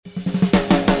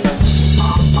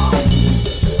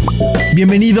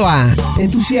Bienvenido a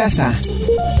Entusiasta,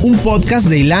 un podcast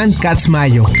de Ilan Katz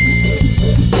Mayo.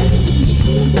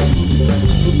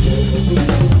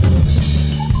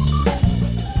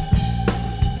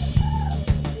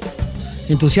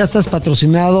 Entusiasta es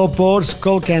patrocinado por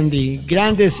Skullcandy.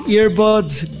 Grandes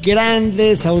earbuds,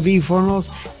 grandes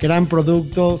audífonos, gran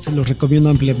producto, se los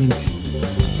recomiendo ampliamente.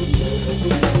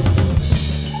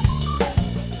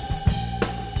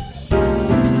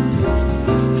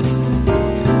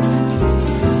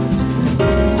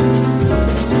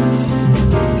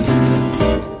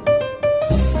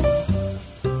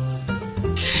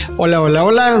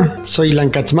 Hola, soy Ilan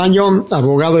Katz Mayo,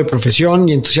 abogado de profesión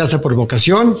y entusiasta por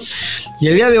vocación, y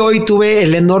el día de hoy tuve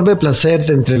el enorme placer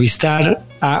de entrevistar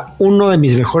a uno de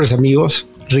mis mejores amigos,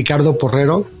 Ricardo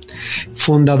Porrero,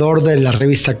 fundador de la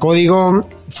revista Código,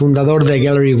 fundador de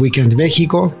Gallery Weekend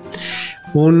México,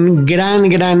 un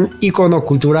gran ícono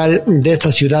cultural de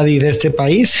esta ciudad y de este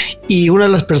país, y una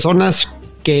de las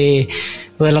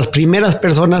primeras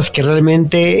personas que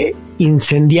realmente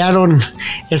incendiaron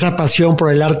esa pasión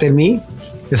por el arte en mí.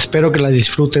 Espero que la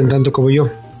disfruten tanto como yo.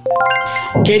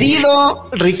 Querido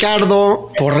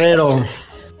Ricardo Porrero.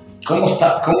 ¿Cómo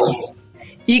está?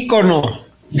 Ícono.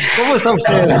 ¿Cómo está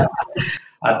usted?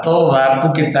 A todo dar.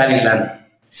 ¿Tú qué tal, Ilan?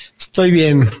 Estoy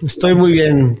bien, estoy muy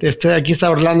bien. Aquí está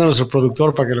Orlando, nuestro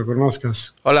productor, para que lo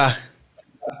conozcas. Hola.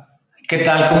 ¿Qué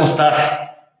tal? ¿Cómo estás?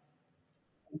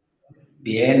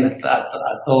 Bien, a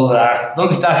todo dar.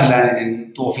 ¿Dónde estás, Ilan?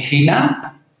 ¿En tu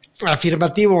oficina?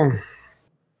 Afirmativo.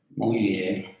 Muy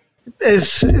bien.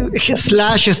 Es /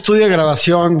 estudio de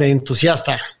grabación de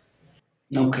Entusiasta.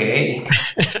 Ok.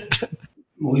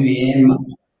 Muy bien.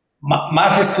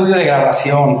 Más estudio de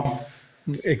grabación.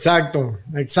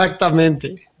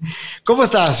 Exactamente. ¿Cómo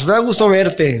estás? Me da gusto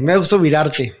verte, me da gusto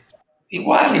mirarte.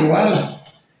 Igual.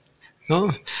 ¿No?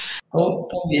 Todo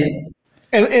bien.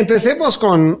 Empecemos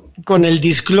con el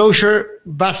disclosure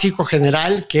básico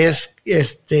general, que es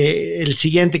el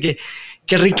siguiente, que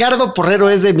Ricardo Porrero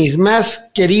es de mis más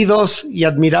queridos y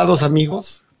admirados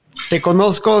amigos. Te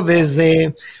conozco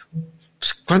desde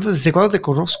cuándo te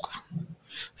conozco.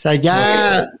 O sea,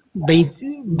 ya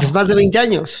más de 20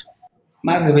 años.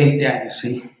 Más de 20 años,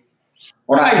 sí.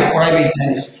 Por ahí 20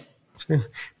 años. Sí.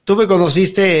 Tú me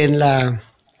conociste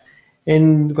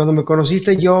cuando me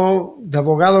conociste, yo de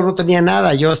abogado no tenía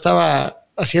nada. Yo estaba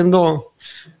haciendo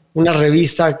una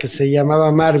revista que se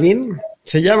llamaba Marvin.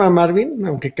 Se llama Marvin,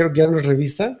 aunque creo que ya no es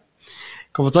revista.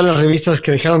 Como todas las revistas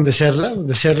que dejaron de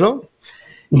serlo.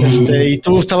 Y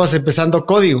tú estabas empezando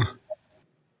Código.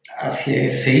 Así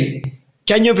es, sí.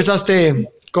 ¿Qué año empezaste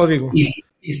Código? Y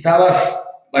estabas...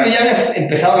 Bueno, ya habías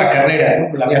empezado la carrera,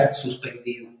 ¿no? La habías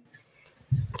suspendido.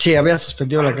 Sí, había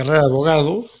suspendido la carrera de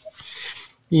abogado.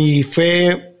 Y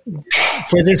fue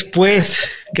después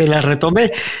que la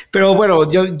retomé. Pero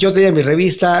bueno, yo tenía mi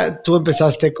revista, tú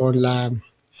empezaste con la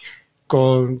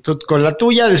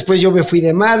tuya, después yo me fui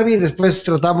de Marvin, después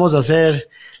tratamos de hacer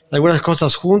algunas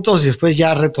cosas juntos y después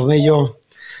ya retomé yo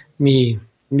mi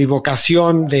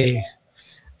vocación de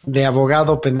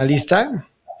abogado penalista.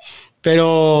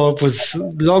 Pero pues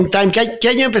long time. ¿Qué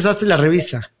año empezaste la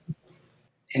revista?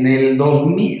 En el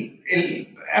 2000.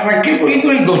 Arranqué el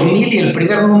proyecto en el 2000 y el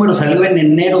primer número salió en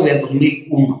enero de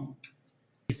 2001.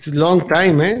 It's long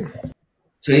time, ¿eh?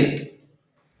 Sí.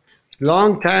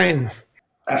 Long time.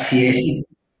 Así es.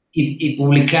 Y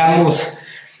publicamos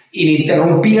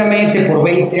ininterrumpidamente por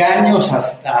 20 años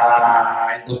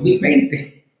hasta el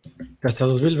 2020. Hasta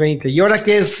 2020. ¿Y ahora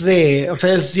qué es o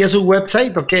sea, si es un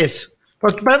website o qué es?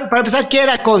 Porque para empezar, ¿qué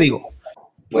era Código?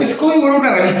 Pues Código era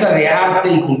una revista de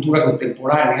arte y cultura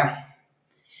contemporánea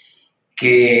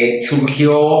que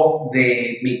surgió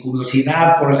de mi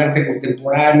curiosidad por el arte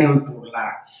contemporáneo y por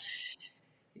la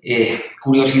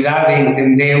curiosidad de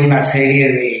entender una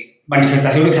serie de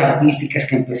manifestaciones artísticas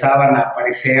que empezaban a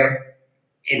aparecer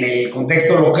en el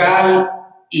contexto local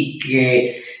y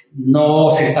que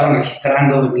no se estaban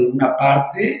registrando en ninguna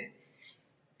parte,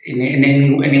 en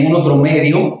ningún otro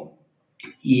medio.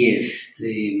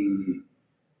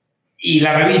 Y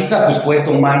la revista pues fue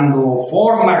tomando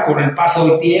forma con el paso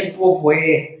del tiempo,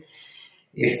 fue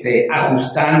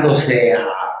ajustándose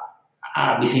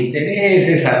a mis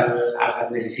intereses, a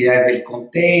las necesidades del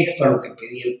contexto, a lo que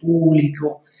pedía el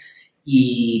público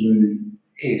y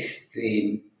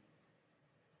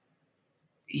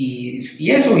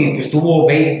eso, y pues tuvo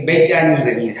 20 años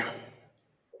de vida.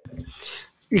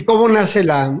 ¿Y cómo nace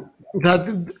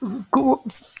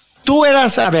tú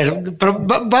eras, a ver, pero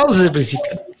vamos desde el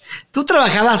principio. Tú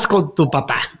trabajabas con tu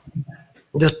papá,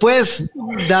 después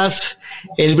das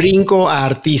el brinco a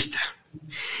artista.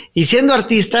 Y siendo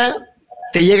artista,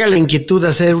 te llega la inquietud de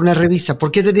hacer una revista?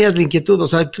 ¿Por qué tenías la inquietud? O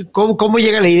sea, ¿cómo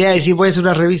llega la idea de decir voy a hacer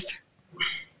una revista?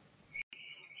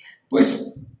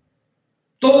 Pues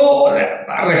todo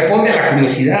responde a la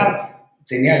curiosidad.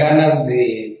 Tenía ganas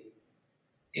de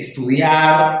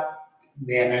estudiar,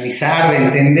 de analizar, de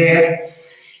entender.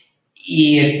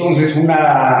 Y entonces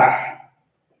una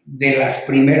de las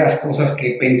primeras cosas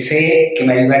que pensé que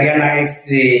me ayudarían a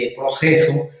este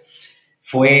proceso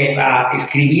fue a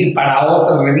escribir para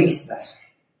otras revistas.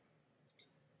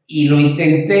 Y lo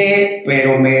intenté,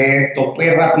 pero me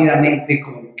topé rápidamente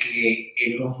con que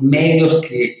en los medios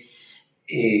que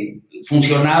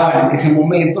funcionaban en ese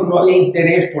momento no había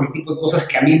interés por el tipo de cosas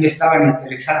que a mí me estaban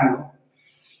interesando.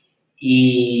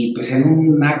 Y pues en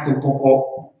un acto un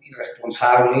poco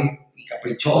irresponsable y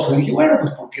caprichoso dije, bueno,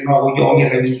 pues ¿por qué no hago yo mi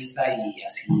revista y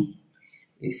así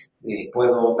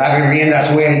puedo darle rienda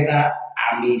suelta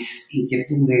a mis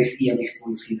inquietudes y a mis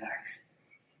curiosidades?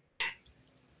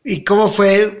 ¿Y cómo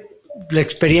fue la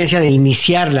experiencia de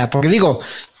iniciarla? Porque digo,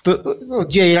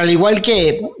 al igual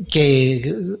que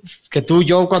tú,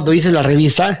 yo cuando hice la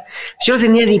revista, yo no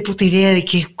tenía ni puta idea de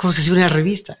qué cosa es una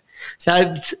revista. O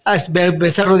sea, me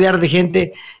empecé a rodear de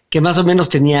gente que más o menos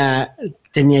tenía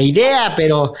idea,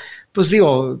 pero pues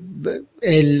digo,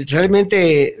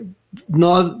 realmente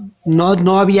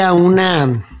no había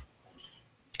una,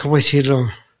 ¿cómo decirlo?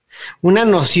 Una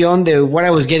noción de what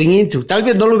I was getting into. Tal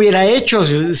vez no lo hubiera hecho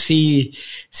si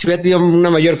hubiera tenido una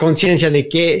mayor conciencia de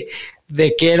que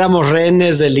éramos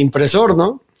rehenes del impresor,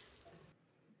 ¿no?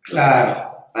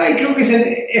 Claro. Ay, creo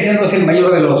que ese no es el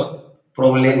mayor de los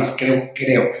problemas, creo.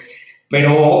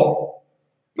 Pero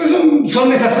pues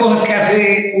son esas cosas que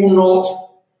hace uno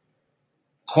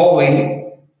joven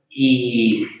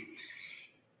y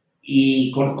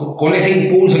con ese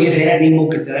impulso y ese ánimo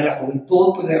que te da la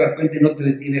juventud, pues de repente no te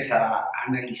detienes a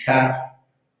analizar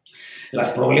las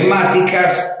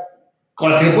problemáticas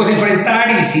con las que te puedes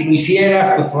enfrentar, y si lo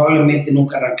hicieras, pues probablemente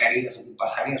nunca arrancarías o te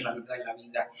pasarías la mitad de la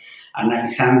vida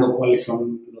analizando cuáles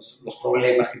son los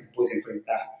problemas que te puedes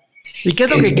enfrentar. ¿Y qué es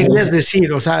lo que querías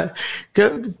decir? O sea,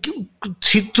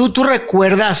 si tú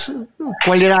recuerdas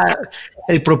cuál era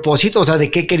el propósito, o sea,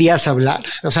 de qué querías hablar,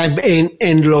 o sea,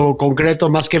 en lo concreto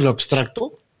más que en lo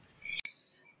abstracto.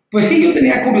 Pues sí, yo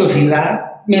tenía curiosidad.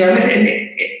 Mira,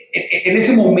 en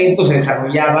ese momento se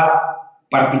desarrollaba,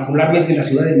 particularmente en la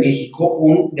Ciudad de México,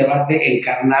 un debate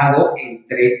encarnado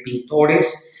entre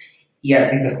pintores y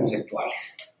artistas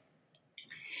conceptuales.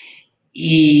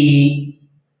 Y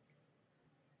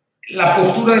la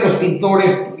postura de los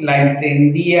pintores la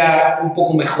entendía un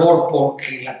poco mejor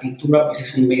porque la pintura pues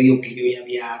es un medio que yo ya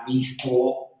había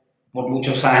visto por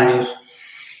muchos años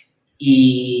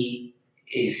y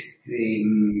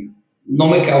no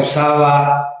me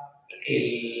causaba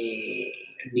el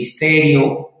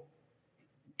misterio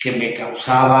que me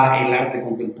causaba el arte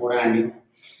contemporáneo,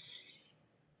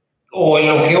 o en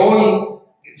lo que hoy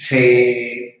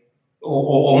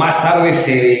o más tarde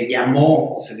se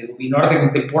llamó o se denominó arte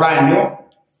contemporáneo,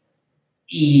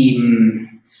 y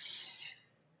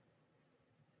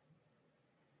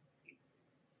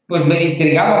pues me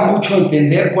intrigaba mucho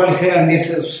entender cuáles eran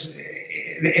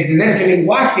entender ese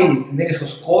lenguaje, entender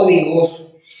esos códigos.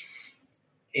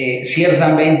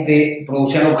 Ciertamente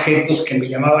producían objetos que me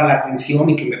llamaban la atención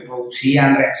y que me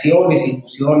producían reacciones,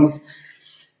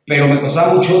 emociones, pero me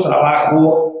costaba mucho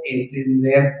trabajo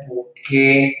entender por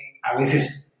qué a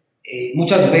veces,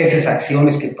 muchas veces,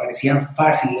 acciones que parecían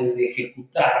fáciles de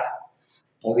ejecutar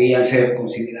podían ser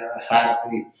consideradas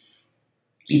arte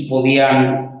y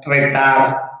podían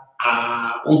retar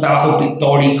a un trabajo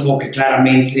pictórico que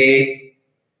claramente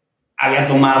había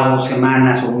tomado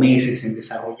semanas o meses en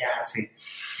desarrollarse,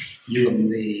 y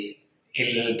donde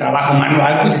el trabajo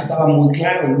manual pues estaba muy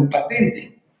claro y muy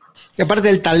patente. Y aparte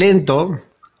el talento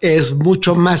es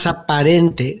mucho más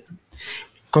aparente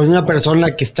con una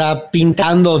persona que está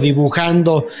pintando,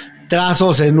 dibujando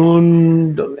trazos en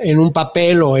un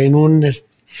papel o en una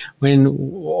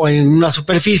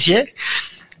superficie,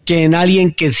 que en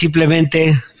alguien que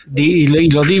simplemente, y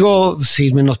lo digo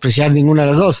sin menospreciar ninguna de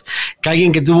las dos, que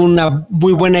alguien que tuvo una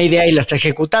muy buena idea y la está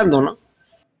ejecutando, ¿no?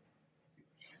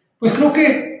 Pues creo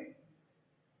que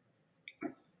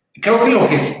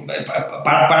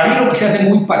para mí lo que se hace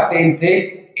muy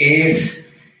patente es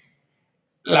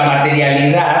la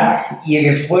materialidad y el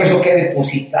esfuerzo que ha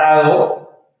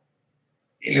depositado,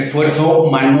 el esfuerzo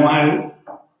manual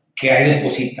que ha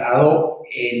depositado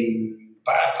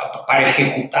para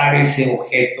ejecutar ese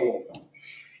objeto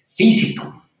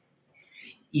físico.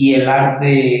 Y el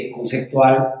arte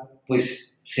conceptual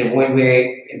pues se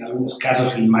vuelve en algunos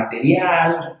casos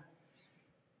inmaterial,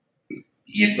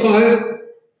 y entonces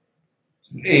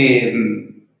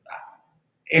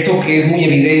eso que es muy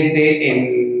evidente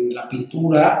en la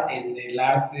pintura, en el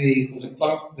arte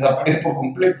conceptual, desaparece por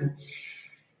completo.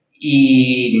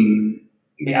 Y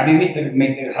a mí me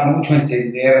interesaba mucho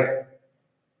entender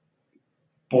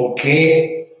por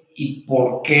qué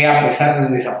a pesar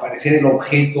de desaparecer el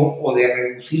objeto o de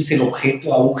reducirse el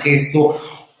objeto a un gesto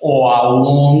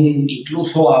o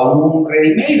incluso a un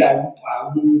ready-made, a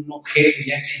un objeto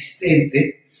ya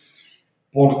existente,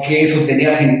 por qué eso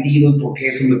tenía sentido y por qué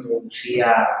eso me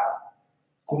producía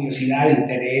curiosidad,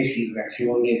 interés y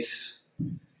reacciones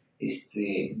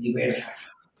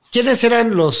diversas. ¿Quiénes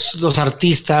eran los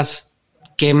artistas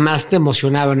que más te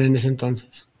emocionaban en ese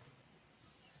entonces?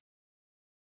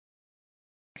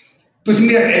 Pues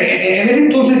mira, en ese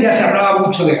entonces ya se hablaba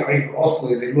mucho de Gabriel Orozco,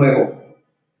 desde luego,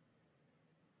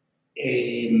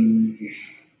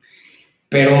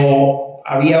 pero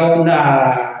había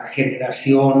una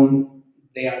generación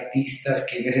de artistas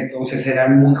que en ese entonces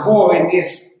eran muy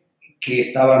jóvenes, que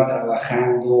estaban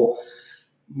trabajando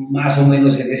más o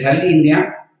menos en esa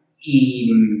línea y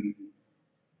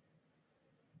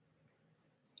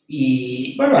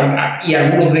bueno, y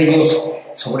algunos de ellos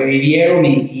sobrevivieron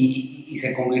y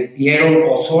se convirtieron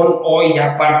o son hoy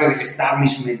ya parte del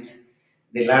establishment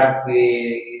del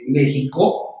arte en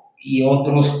México, y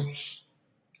otros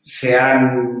se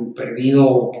han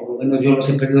perdido, por lo menos yo los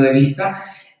he perdido de vista.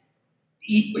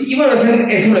 Y bueno, eso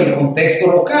en el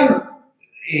contexto local,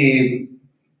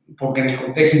 porque en el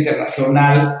contexto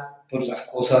internacional, pues las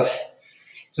cosas,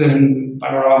 pues es un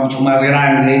panorama mucho más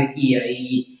grande y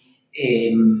ahí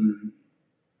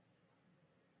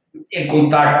el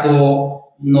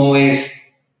contacto no es,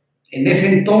 en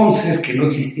ese entonces que no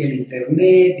existía el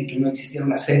internet y que no existía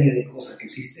una serie de cosas que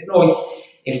existen hoy,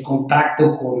 el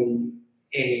contacto con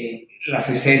las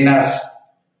escenas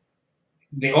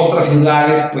de otras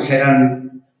ciudades pues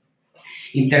eran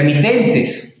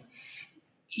intermitentes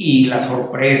y la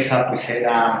sorpresa pues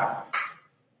era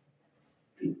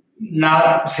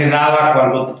nada, se daba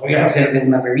cuando te podías hacer de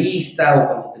una revista o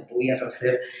cuando te podías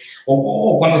hacer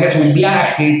o cuando hacías un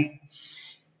viaje,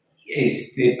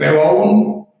 pero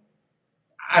aún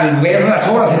al ver las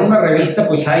obras en una revista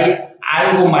pues hay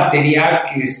algo material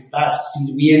que está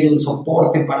sirviendo de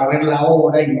soporte para ver la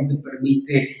obra y no te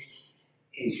permite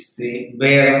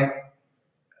ver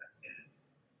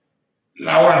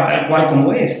la obra tal cual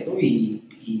como es, ¿no?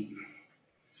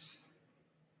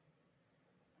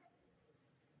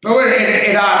 Pero bueno,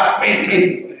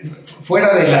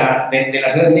 fuera de la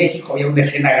Ciudad de México había una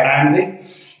escena grande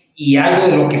y algo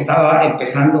de lo que estaba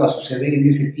empezando a suceder en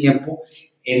ese tiempo,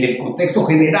 en el contexto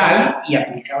general y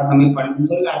aplicado también para el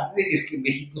mundo del arte, es que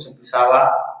México se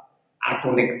empezaba a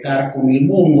conectar con el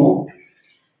mundo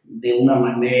de una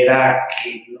manera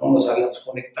que no nos habíamos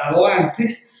conectado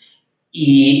antes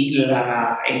y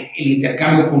el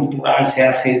intercambio cultural se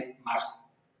hace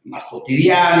más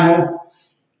cotidiano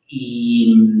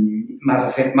y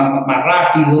más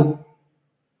rápido.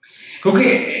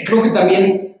 Creo que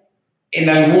también en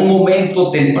algún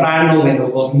momento temprano de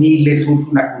los 2000 surge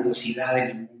una curiosidad en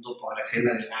el mundo por la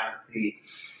escena del arte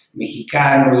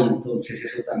mexicano y entonces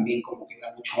eso también como que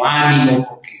da mucho ánimo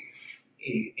porque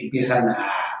empiezan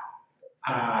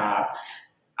a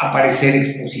aparecer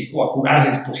o a curarse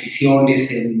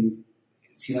exposiciones en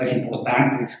ciudades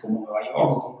importantes como Nueva York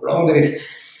o como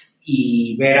Londres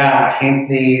y ver a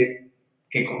gente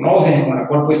que conoces y con la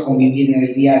cual puedes convivir en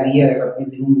el día a día de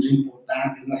repente en un museo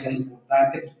importante, en una ciudad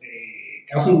importante, pues te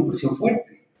causa una impresión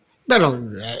fuerte.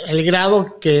 Bueno, el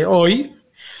grado que hoy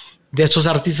de estos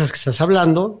artistas que estás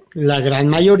hablando, la gran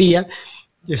mayoría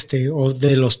o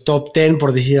de los top 10,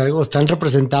 por decir algo, están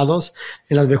representados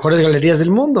en las mejores galerías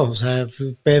del mundo. O sea,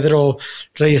 Pedro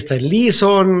Rey está en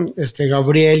Leeson,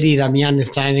 Gabriel y Damián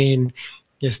están en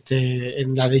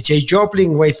la de Jay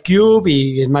Joplin, White Cube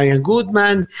y en Marian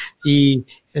Goodman, y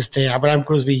Abraham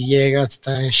Cruz Villegas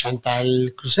está en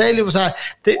Chantal Cruzeli. O sea,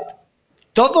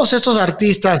 todos estos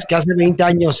artistas que hace 20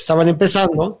 años estaban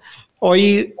empezando,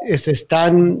 hoy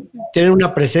tienen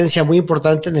una presencia muy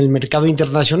importante en el mercado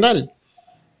internacional.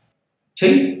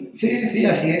 Sí,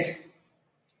 así es.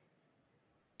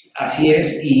 Así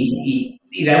es, y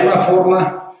de alguna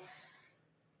forma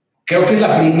creo que es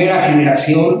la primera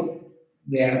generación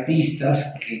de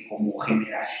artistas que como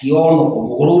generación o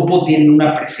como grupo tienen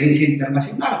una presencia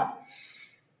internacional,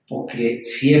 porque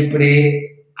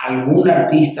siempre algún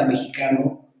artista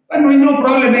mexicano, bueno, y no,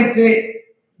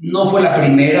 probablemente no fue la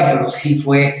primera, pero sí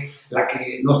fue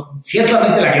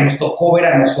ciertamente la que nos tocó ver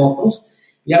a nosotros.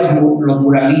 Ya los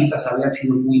muralistas habían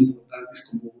sido muy importantes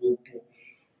como grupo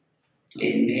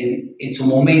en su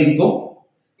momento,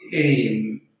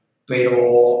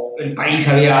 pero el país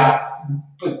había,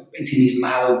 pues,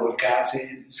 ensimismado, volcado,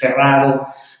 cerrado,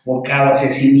 volcado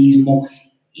hacia sí mismo,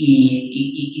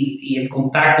 y el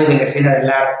contacto de la escena del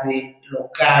arte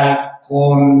local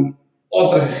con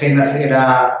otras escenas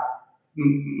era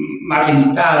más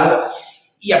limitado,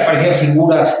 y aparecían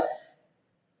figuras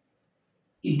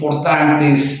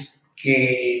importantes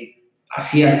que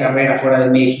hacían carrera fuera de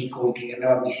México y que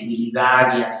ganaban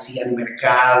visibilidad y hacían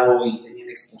mercado y tenían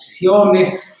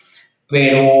exposiciones,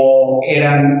 pero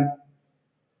eran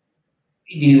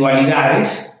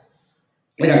individualidades,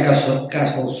 eran casos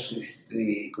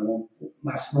como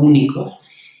más únicos,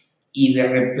 y de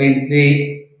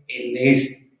repente en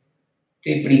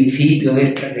este principio de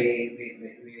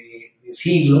del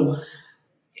siglo,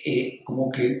 como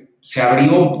que se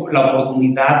abrió la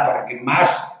oportunidad para que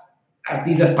más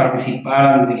artistas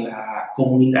participaran de la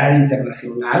comunidad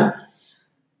internacional,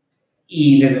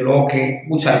 y desde luego que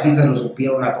muchos artistas lo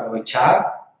supieron aprovechar,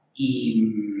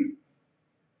 y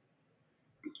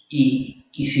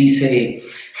sí se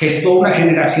gestó una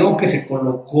generación que se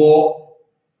colocó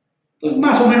pues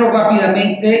más o menos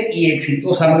rápidamente y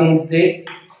exitosamente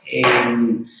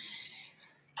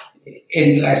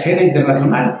en la escena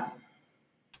internacional.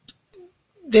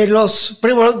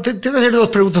 Primero, te voy a hacer dos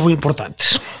preguntas muy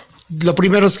importantes. Lo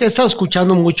primero es que he estado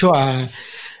escuchando mucho a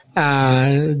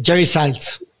Jerry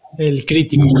Saltz, el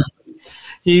crítico.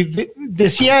 Y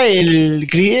decía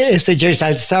Jerry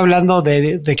Saltz, estaba hablando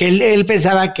de que él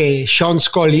pensaba que Sean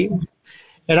Scully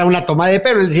era una tomada de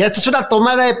pelo. Él decía, esto es una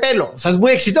tomada de pelo. O sea, es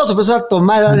muy exitoso, pero es una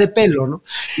tomada de pelo, ¿no?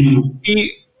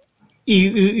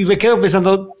 Y me quedo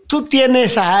pensando, ¿tú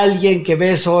tienes a alguien que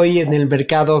ves hoy en el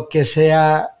mercado que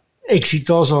sea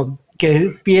exitoso,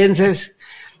 que pienses,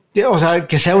 o sea,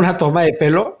 que sea una toma de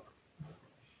pelo?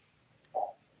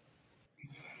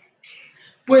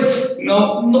 Pues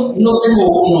no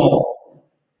tengo uno.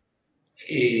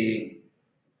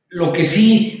 Lo que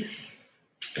sí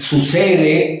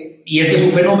sucede, y este es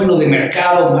un fenómeno de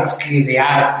mercado más que de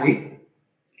arte,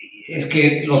 es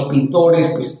que los pintores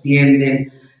pues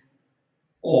tienden,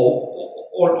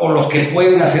 o los que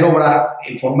pueden hacer obra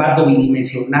en formato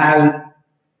bidimensional,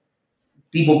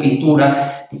 tipo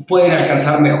pintura, pues pueden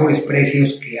alcanzar mejores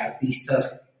precios que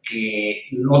artistas que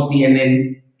no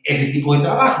tienen ese tipo de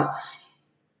trabajo.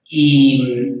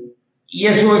 Y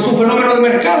eso es un fenómeno de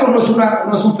mercado, no es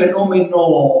un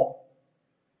fenómeno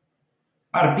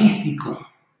artístico.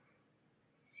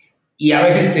 Y a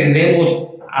veces tendemos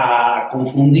a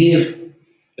confundir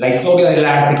la historia del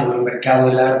arte con el mercado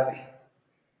del arte.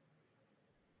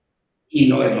 Y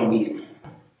no es lo mismo.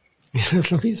 No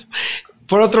es lo mismo.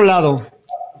 Por otro lado,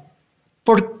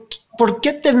 ¿por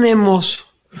qué tenemos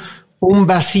un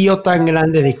vacío tan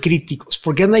grande de críticos?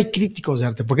 ¿Por qué no hay críticos de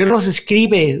arte? ¿Por qué no se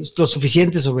escribe lo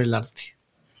suficiente sobre el arte?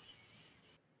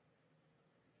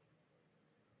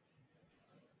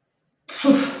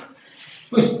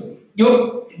 Pues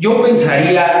yo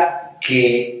pensaría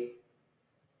que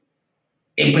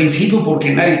en principio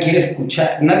porque nadie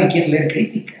quiere leer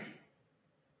crítica.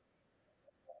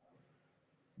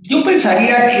 Yo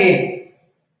pensaría que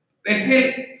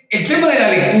el tema de la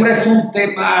lectura es un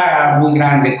tema muy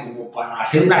grande como para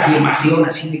hacer una afirmación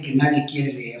así de que nadie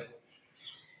quiere leer.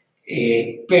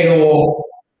 Pero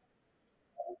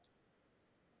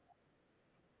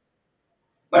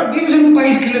bueno, vivimos en un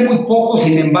país que lee muy poco,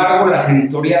 sin embargo, las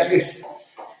editoriales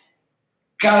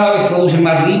cada vez producen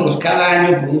más libros, cada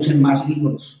año producen más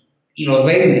libros y los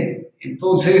venden.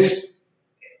 Entonces,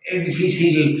 es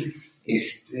difícil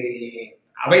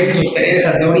a veces sostener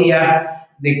esa teoría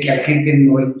de que a la gente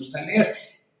no le gusta leer.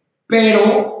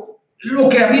 Pero lo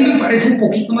que a mí me parece un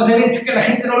poquito más evidente es que a la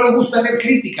gente no le gusta leer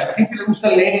crítica, a la gente le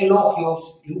gusta leer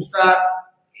elogios, no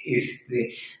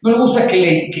le gusta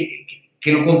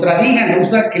que lo contradigan, le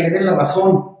gusta que le den la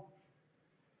razón.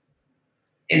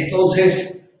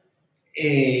 Entonces,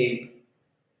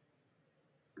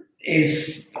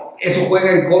 eso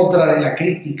juega en contra de la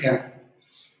crítica.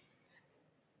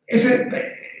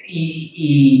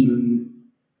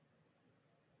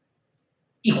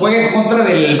 Y juega en contra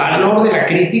del valor de la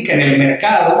crítica en el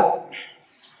mercado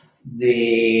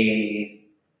de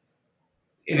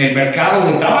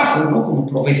trabajo, ¿no? Como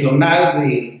profesional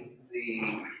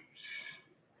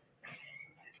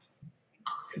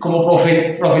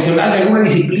profesional de alguna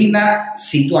disciplina,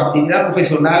 si tu actividad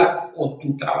profesional o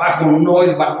tu trabajo no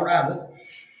es valorado,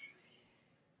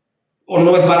 o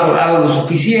no es valorado lo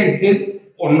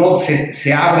suficiente, o no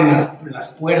se abren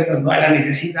las puertas, no hay la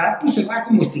necesidad, pues se va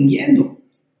como extinguiendo.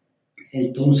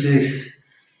 Entonces,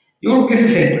 yo creo que ese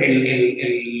es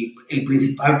el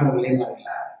principal problema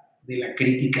de la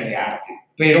crítica de arte.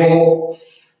 Pero,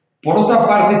 por otra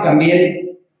parte,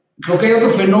 también creo que hay otro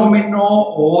fenómeno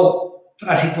o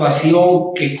otra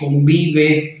situación que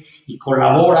convive y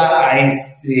colabora a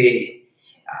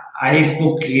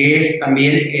esto que es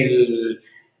también el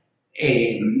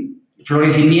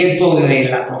florecimiento de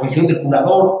la profesión de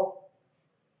curador,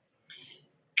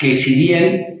 que si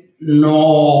bien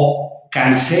no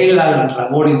cancela las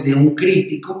labores de un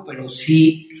crítico, pero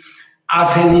sí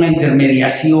hace una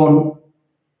intermediación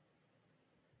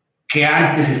que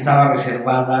antes estaba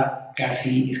reservada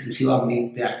casi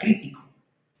exclusivamente al crítico.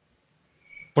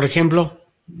 Por ejemplo,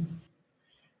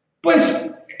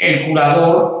 pues el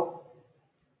curador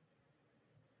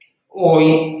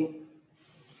hoy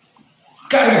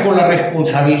carga con la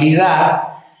responsabilidad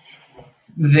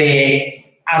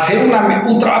de hacer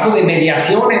un trabajo de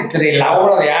mediación entre la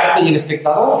obra de arte y el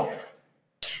espectador.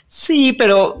 Sí,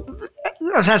 pero,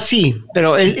 o sea, sí,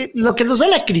 pero lo que nos da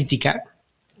la crítica,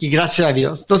 y gracias a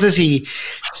Dios, entonces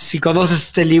si conoces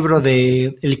este libro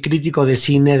de el crítico de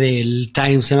cine del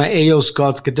Times, se llama A.O.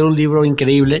 Scott, que tiene un libro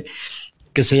increíble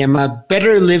que se llama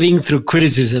Better Living Through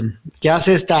Criticism, que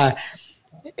hace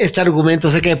este argumento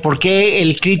acerca de por qué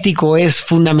el crítico es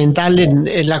fundamental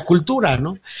en la cultura,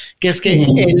 ¿no? Que es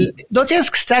que no tienes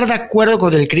que estar de acuerdo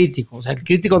con el crítico, o sea, el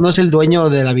crítico no es el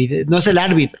dueño de la vida, no es el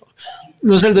árbitro,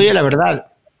 no es el dueño de la verdad,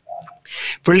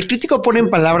 pero el crítico pone en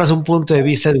palabras un punto de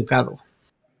vista educado.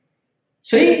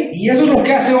 Sí, y eso es lo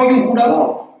que hace hoy un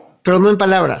curador. Pero no en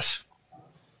palabras.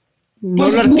 No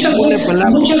pues muchas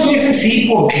veces sí,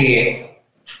 porque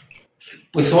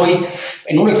pues hoy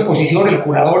en una exposición el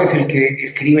curador es el que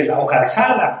escribe la hoja de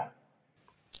sala.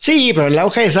 Sí, pero la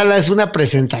hoja de sala es una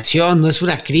presentación, no es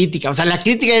una crítica. O sea, la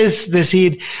crítica es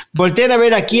decir, volteen a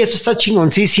ver aquí, esto está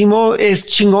chingoncísimo, es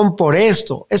chingón por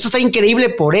esto está increíble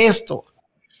por esto.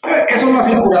 Eso no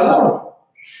hace el curador.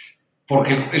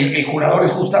 Porque el curador es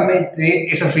justamente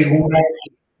esa figura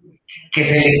que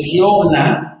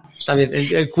selecciona. Está bien,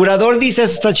 el curador dice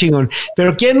eso está chingón,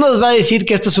 pero ¿quién nos va a decir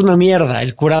que esto es una mierda?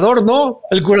 El curador no,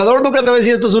 el curador nunca te va a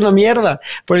decir esto es una mierda,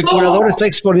 porque el curador está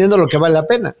exponiendo lo que vale la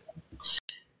pena.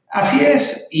 Así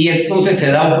es, y entonces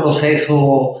se da un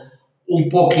proceso un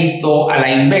poquito a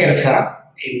la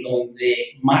inversa, en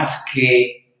donde más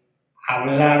que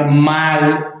hablar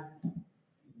mal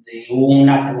de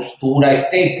una postura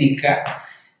estética,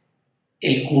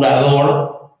 el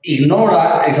curador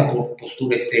ignora esa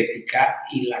postura estética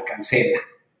y la cancela.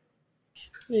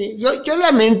 Yo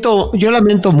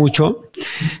lamento mucho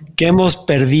que hemos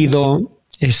perdido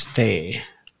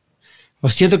o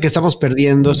siento que estamos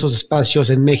perdiendo estos espacios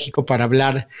en México para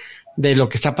hablar de lo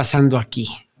que está pasando aquí.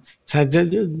 O sea,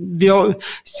 yo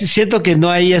siento que no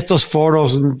hay estos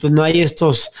foros, no hay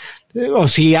estos, o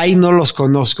si hay no los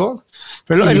conozco.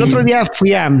 Pero el otro día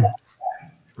fui a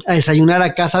desayunar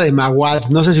a casa de Mawad.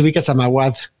 No sé si ubicas a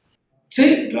Mawad.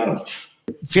 Sí, claro.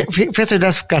 Fui a desayunar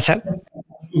a su casa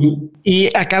y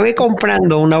acabé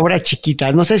comprando una obra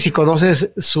chiquita. No sé si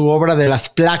conoces su obra de las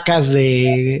placas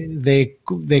de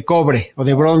cobre o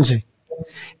de bronce.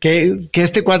 Que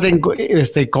este cuate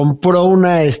compró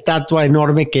una estatua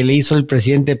enorme que le hizo el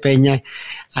presidente Peña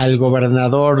al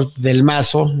gobernador del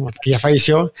Mazo, que ya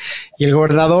falleció, y el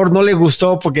gobernador no le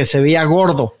gustó porque se veía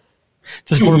gordo.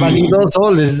 Entonces, por vanidoso,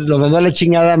 lo mandó a la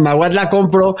chingada. Mawad la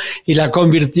compró y la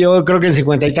convirtió, creo que en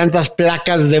 50 y tantas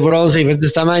placas de bronce de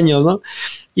diferentes tamaños, ¿no?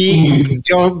 Y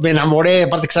yo me enamoré,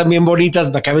 aparte que están bien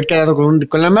bonitas, me acabé quedando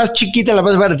con la más chiquita, la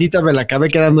más baratita, me la acabé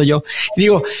quedando yo. Y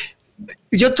digo,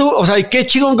 o sea, qué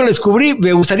chingón que lo descubrí.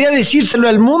 Me gustaría decírselo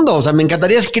al mundo. O sea, me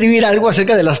encantaría escribir algo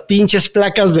acerca de las pinches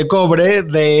placas de cobre,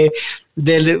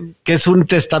 que es un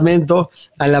testamento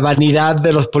a la vanidad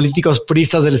de los políticos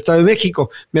priistas del Estado de México.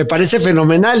 Me parece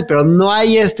fenomenal, pero no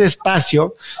hay este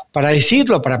espacio para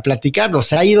decirlo, para platicarlo.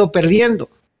 Se ha ido perdiendo.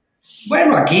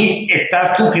 Bueno, aquí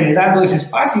estás tú generando ese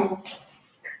espacio.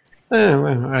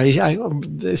 Bueno,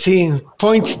 sí,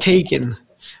 point taken.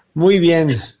 Muy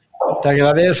bien. Te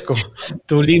agradezco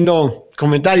tu lindo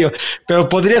comentario, pero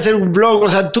podría ser un blog. O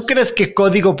sea, ¿tú crees que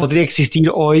Código podría existir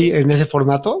hoy en ese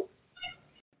formato?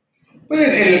 Pues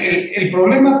el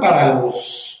problema para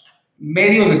los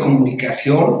medios de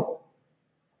comunicación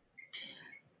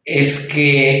es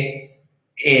que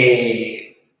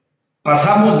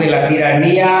pasamos de la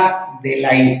tiranía de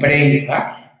la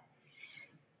imprenta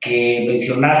que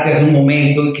mencionaste hace un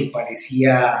momento y que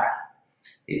parecía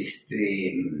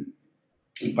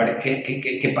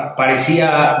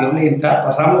parecía violenta,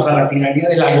 pasamos a la tiranía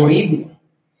del algoritmo.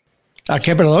 ¿A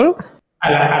qué, perdón? A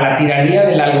la tiranía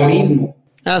del algoritmo.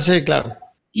 Ah, sí, claro.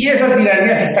 Y esa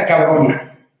tiranía sí está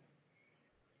cabrona.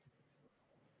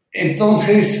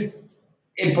 Entonces,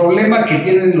 el problema que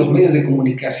tienen los medios de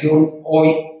comunicación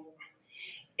hoy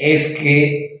es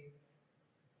que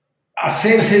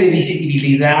hacerse de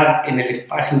visibilidad en el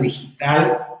espacio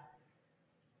digital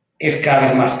es cada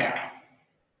vez más caro.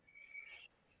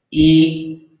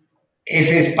 Y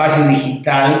ese espacio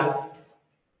digital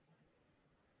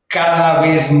cada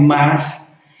vez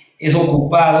más es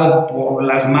ocupado por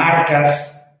las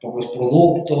marcas, por los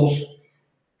productos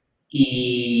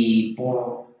y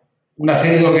por una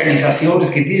serie de organizaciones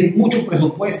que tienen mucho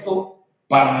presupuesto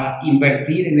para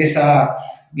invertir en esa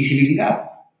visibilidad.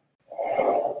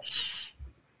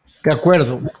 De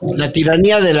acuerdo, la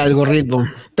tiranía del algoritmo.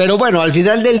 Pero bueno, al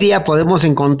final del día podemos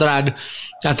encontrar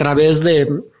a través de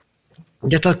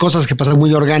estas cosas que pasan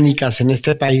muy orgánicas en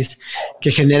este país,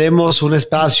 que generemos un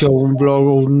espacio, un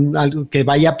blog, algo que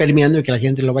vaya permeando y que la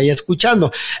gente lo vaya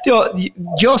escuchando. Digo,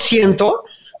 yo siento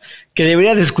que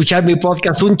debería de escuchar mi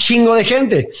podcast un chingo de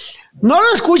gente. No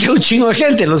lo escucha un chingo de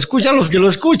gente, lo escuchan los que lo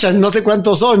escuchan, no sé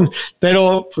cuántos son,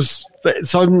 pero pues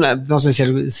son, no sé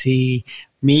si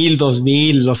 1,000,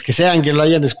 2,000, los que sean que lo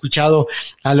hayan escuchado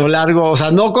a lo largo, o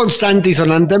sea, no constante y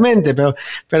sonantemente, pero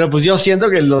pues yo siento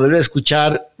que lo debe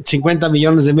escuchar 50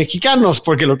 millones de mexicanos,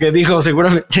 porque lo que dijo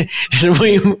seguramente es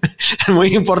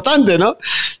muy importante, ¿no?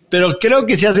 Pero creo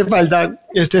que sí hace falta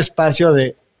este espacio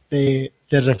de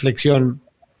reflexión.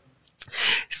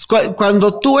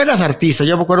 Cuando tú eras artista,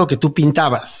 yo me acuerdo que tú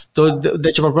pintabas. De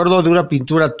hecho, me acuerdo de una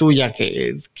pintura tuya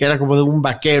que era como de un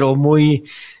vaquero muy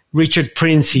Richard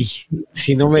Princey,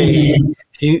 si no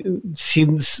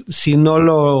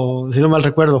mal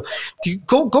recuerdo.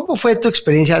 ¿Cómo fue tu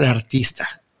experiencia de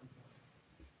artista?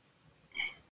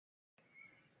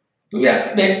 Mi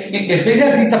experiencia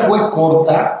de artista fue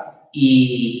corta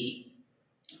y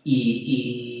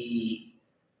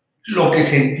lo que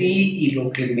sentí y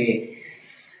lo que me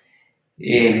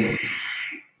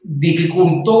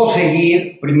dificultó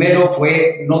seguir, primero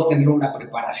fue no tener una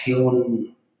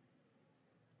preparación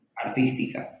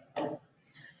artística,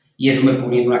 y eso me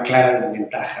ponía en una clara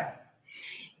desventaja.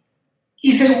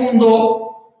 Y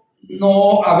segundo,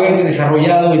 no haberme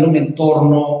desarrollado en un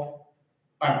entorno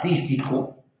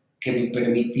artístico que me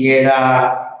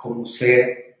permitiera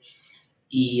conocer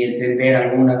y entender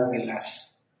algunas de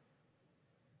las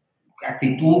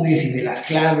actitudes y de las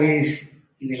claves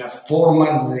y de las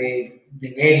formas de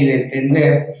ver y de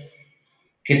entender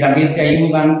que también te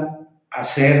ayudan a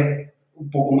ser un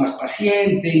poco más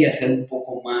paciente y a ser un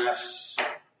poco más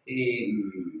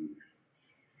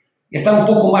estar un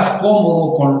poco más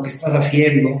cómodo con lo que estás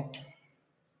haciendo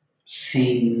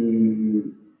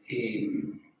sin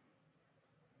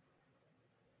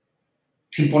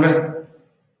poner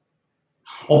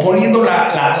o poniendo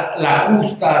la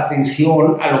justa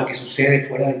atención a lo que sucede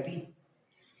fuera de ti.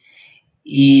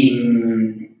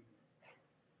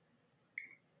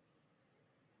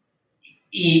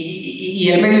 Y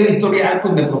el medio editorial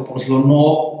pues me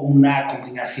proporcionó una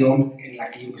combinación en la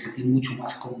que yo me sentí mucho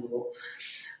más cómodo,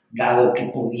 dado que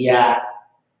podía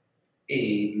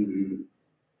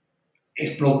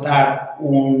explotar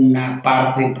una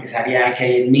parte empresarial que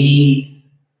hay en mí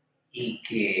y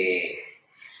que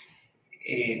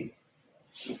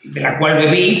de la cual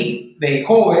bebí de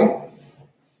joven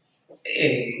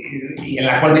y en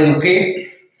la cual me eduqué,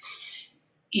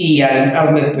 y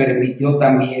además me permitió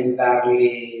también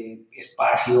darle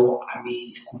espacio a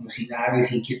mis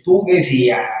curiosidades, inquietudes y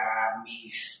a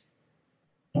mis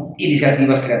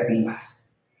iniciativas creativas.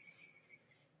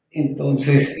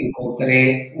 Entonces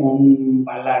encontré un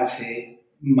balance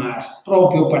más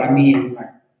propio para mí en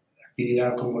una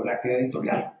actividad como la actividad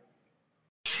editorial.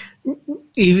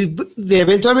 Y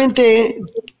eventualmente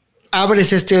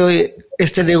abres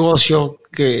este negocio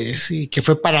que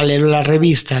fue paralelo a la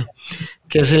revista,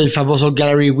 que es el famoso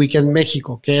Gallery Weekend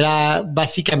México, que era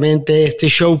básicamente este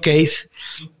showcase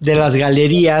de las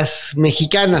galerías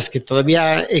mexicanas que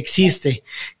todavía existe,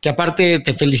 que aparte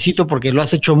te felicito porque lo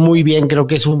has hecho muy bien, creo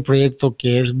que es un proyecto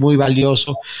que es muy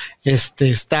valioso,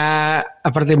 está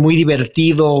aparte muy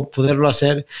divertido poderlo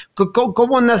hacer.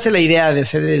 ¿Cómo nace la idea de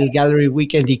hacer el Gallery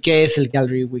Weekend y qué es el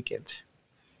Gallery Weekend?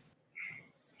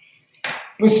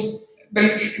 Pues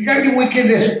el Gallery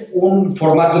Weekend es un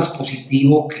formato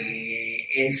expositivo que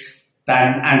es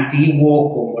tan antiguo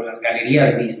como las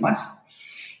galerías mismas,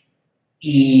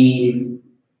 y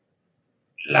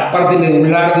la parte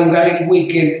medular de un Gallery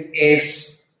Weekend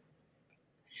es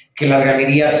que las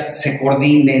galerías se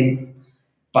coordinen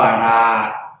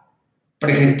para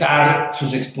presentar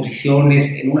sus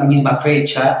exposiciones en una misma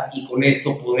fecha y con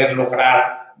esto poder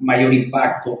lograr mayor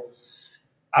impacto,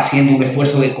 haciendo un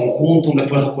esfuerzo de conjunto, un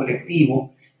esfuerzo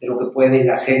colectivo de lo que pueden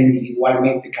hacer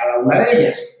individualmente cada una de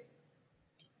ellas.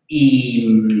 Y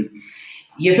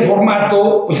este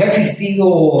formato pues ha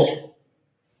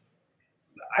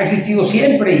ha existido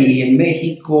siempre, y en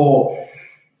México,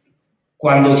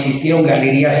 cuando existieron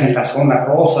galerías en la zona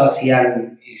rosa,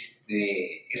 hacían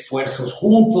esfuerzos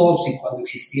juntos, y cuando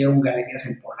existieron galerías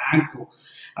en Polanco,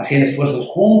 hacían esfuerzos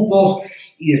juntos,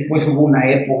 y después hubo una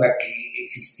época que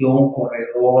existió un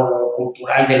corredor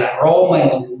cultural de la Roma, en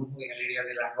donde un grupo de galerías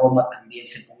de la Roma también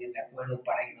se ponían de acuerdo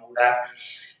para inaugurar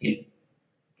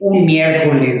un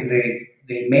miércoles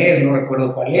del mes, no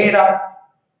recuerdo cuál era,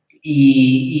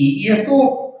 y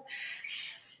esto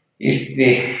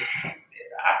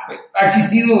ha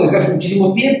existido desde hace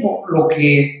muchísimo tiempo. Lo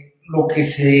que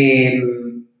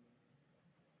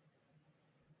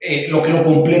lo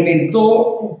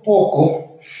complementó un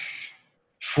poco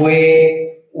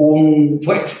fue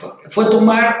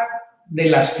tomar de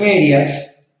las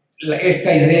ferias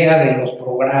esta idea de los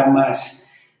programas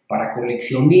para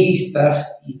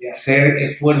coleccionistas y de hacer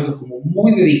esfuerzos como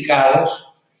muy dedicados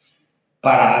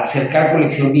para acercar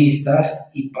coleccionistas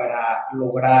y para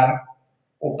lograr,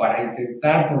 o para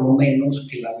intentar por lo menos,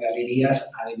 que las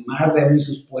galerías, además de abrir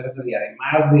sus puertas y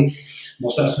además de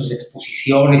mostrar sus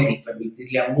exposiciones y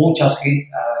permitirle a muchas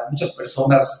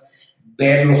personas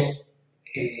ver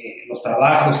los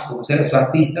trabajos y conocer a sus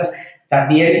artistas,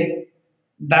 también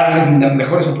darles las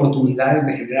mejores oportunidades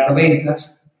de generar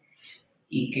ventas,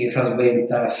 y que esas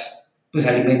ventas pues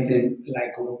alimenten la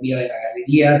economía de la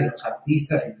galería, de los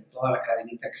artistas y de toda la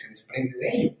cadenita que se desprende de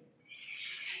ello.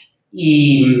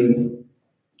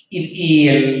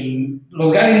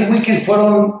 Los Gallery Weekends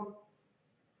fueron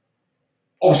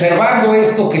observando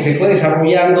esto que se fue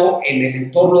desarrollando en el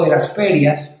entorno de las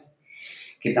ferias,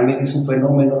 que también es un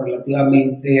fenómeno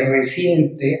relativamente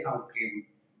reciente, aunque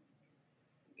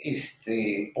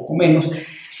poco menos,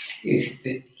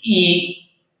 y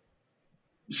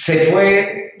se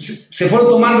fueron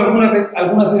tomando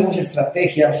algunas de esas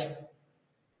estrategias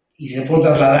y se fueron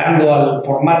trasladando al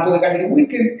formato de Gallery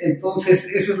Weekend.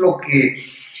 Entonces, eso es lo que,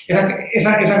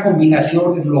 esa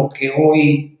combinación es lo que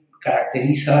hoy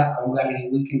caracteriza a un Gallery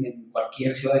Weekend en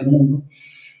cualquier ciudad del mundo.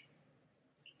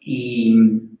 Y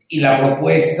la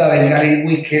propuesta del Gallery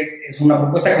Weekend es una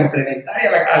propuesta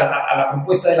complementaria a la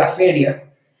propuesta de la feria,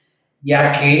 ya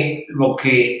que lo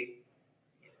que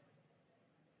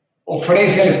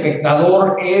ofrece al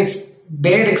espectador es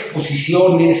ver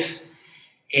exposiciones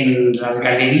en las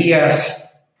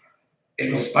galerías,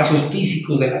 en los espacios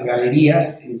físicos de las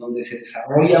galerías, en donde se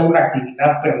desarrolla una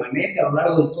actividad permanente a lo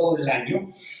largo de todo el año,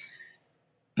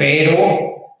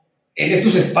 pero en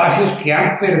estos espacios que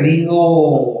han perdido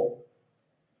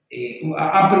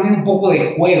un poco de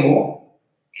juego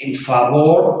en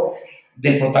favor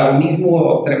del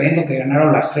protagonismo tremendo que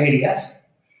ganaron las ferias,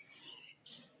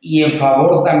 y en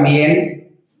favor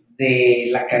también de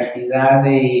la cantidad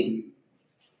de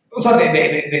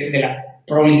la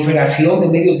proliferación de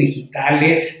medios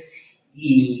digitales,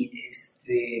 y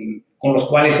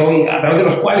a través de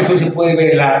los cuales hoy se puede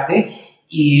ver el arte,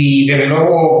 y desde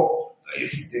luego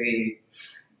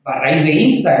a raíz de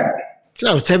Instagram.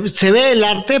 Claro, se ve el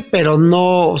arte, pero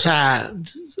no, o sea,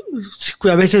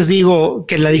 a veces digo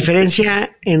que la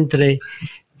diferencia entre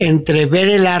ver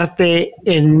el arte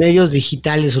en medios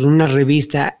digitales o en una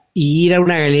revista y ir a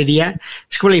una galería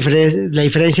es como la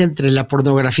diferencia entre la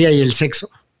pornografía y el sexo.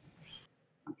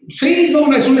 Sí,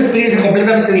 no, es una experiencia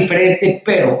completamente diferente,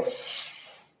 pero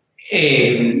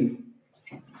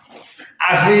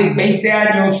hace 20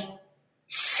 años,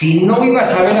 si no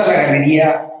ibas a ver a la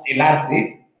galería el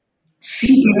arte,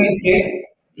 simplemente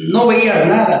no veías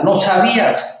nada, no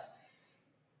sabías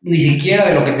ni siquiera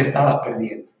de lo que te estabas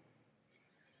perdiendo.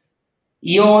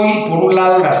 Y hoy, por un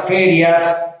lado, las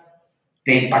ferias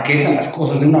te empaquetan las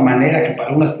cosas de una manera que para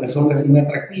algunas personas es muy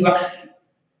atractiva,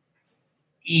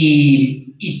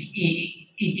 y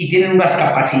tienen unas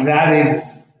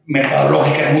capacidades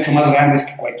mercadológicas mucho más grandes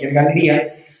que cualquier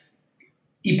galería.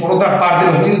 Y por otra parte,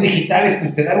 los medios digitales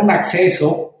pues te dan un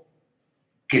acceso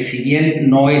que, si bien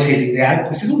no es el ideal,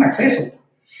 pues es un acceso.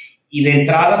 Y de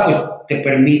entrada pues te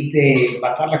permite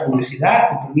matar la curiosidad,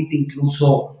 te permite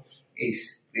incluso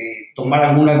tomar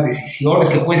algunas decisiones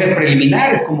que pueden ser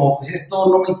preliminares, como pues esto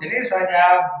no me interesa,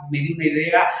 ya me di una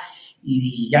idea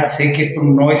y ya sé que esto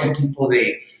no es el tipo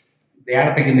de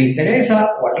arte que me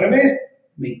interesa, o al revés,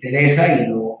 me interesa y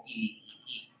lo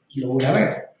voy a ver.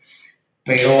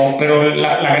 Pero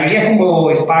la galería como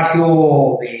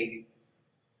espacio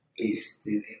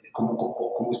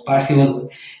como espacio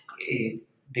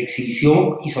de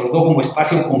exhibición, y sobre todo como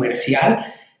espacio comercial,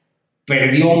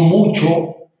 perdió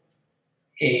mucho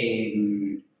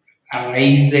a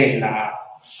raíz de la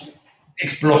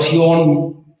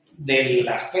explosión de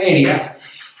las ferias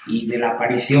y de la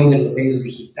aparición de los medios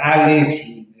digitales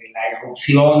y de la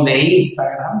irrupción de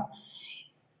Instagram.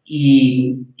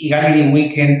 y Gallery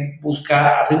Weekend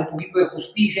busca hacer un poquito de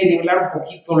justicia y nivelar un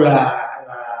poquito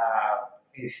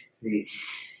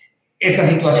esta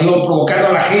situación, provocando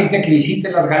a la gente a que visite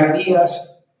las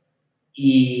galerías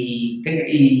y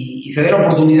se dé la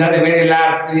oportunidad de ver el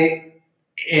arte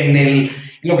en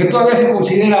lo que todavía se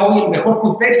considera hoy el mejor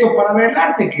contexto para ver el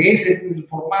arte, que es el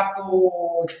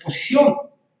formato exposición.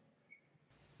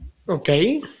 Ok.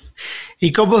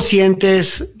 ¿Y cómo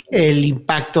sientes el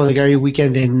impacto de Gallery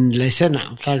Weekend en la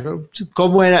escena? O sea,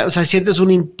 ¿cómo era? O sea, ¿sientes un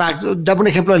impacto? Dame un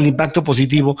ejemplo del impacto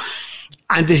positivo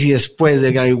antes y después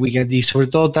de Gallery Weekend, y sobre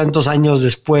todo tantos años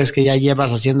después que ya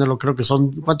llevas haciéndolo. Creo que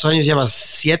son, ¿cuántos años llevas?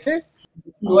 ¿7?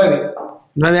 9.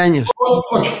 9 años.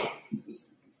 8.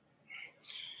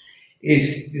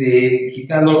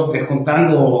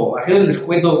 Descontando, haciendo el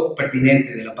descuento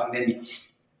pertinente de la pandemia,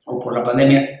 o por la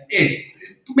pandemia.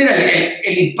 Mira,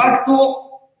 el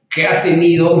impacto que ha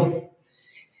tenido,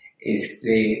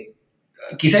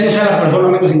 quizá yo sea la persona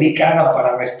menos indicada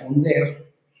para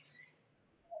responder,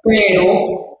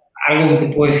 pero algo que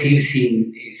te puedo decir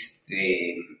sin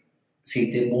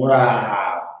temor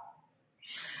a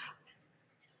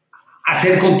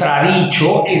ser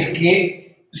contradicho es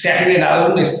que se ha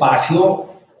generado un espacio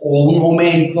o un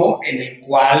momento en el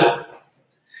cual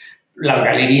las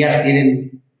galerías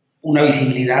tienen una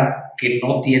visibilidad que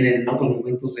no tienen en otros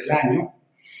momentos del año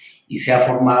y se ha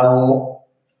creado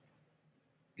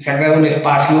un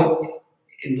espacio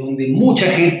en donde mucha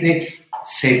gente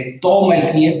se toma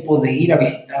el tiempo de ir a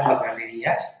visitar las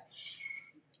galerías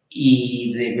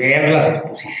y de ver las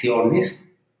exposiciones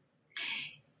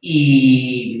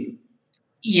y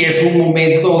es un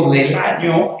momento del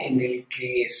año en el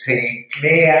que se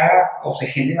crea o se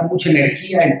genera mucha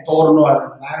energía en torno al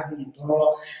arte, en torno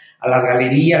a las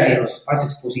galerías y a los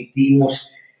espacios expositivos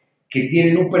que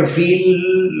tienen un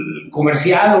perfil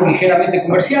comercial o ligeramente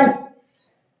comercial,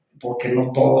 porque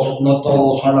no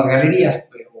todos son las galerías,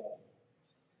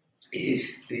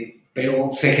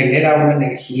 pero se genera una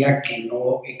energía que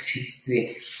no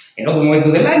existe en otros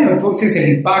momentos del año. Entonces el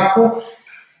impacto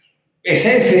es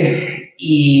ese,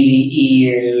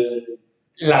 y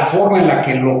la forma en la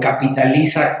que lo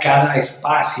capitaliza cada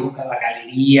espacio, cada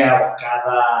galería o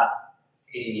cada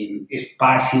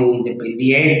espacio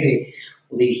independiente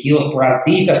o dirigidos por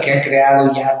artistas que han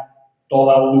creado ya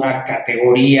toda una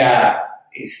categoría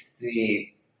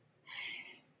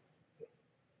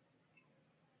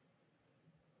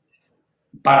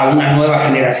para una nueva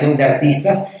generación de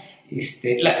artistas.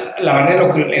 La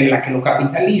manera en la que lo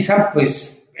capitalizan,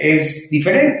 pues es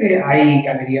diferente. Hay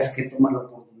galerías que toman la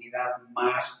oportunidad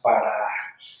más para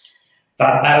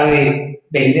tratar de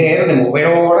vender, de mover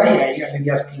hora, y hay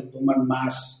galerías que lo toman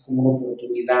más como una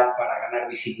oportunidad para ganar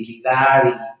visibilidad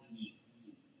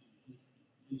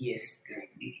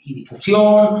y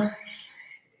difusión.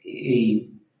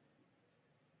 Y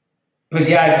pues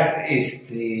ya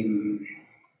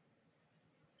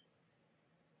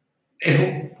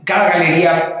cada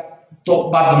galería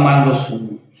va tomando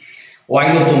o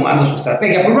ha ido tomando su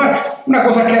estrategia. Pero una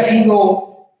cosa que ha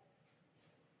sido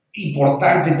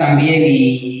importante también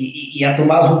y ha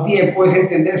tomado su tiempo es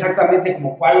entender exactamente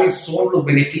como cuáles son los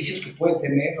beneficios que pueden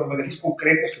tener, los beneficios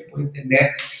concretos que pueden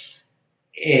tener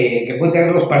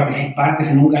los participantes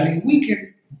en un Gallery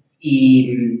Weekend.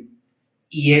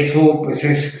 Y eso pues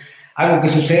es algo que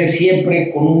sucede siempre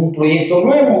con un proyecto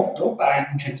nuevo, ¿no? Hay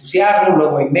mucho entusiasmo,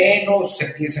 luego hay menos, se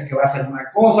piensa que va a ser una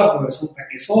cosa, pero resulta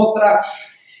que es otra,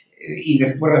 y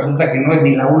después resulta que no es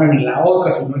ni la una ni la otra,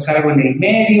 sino es algo en el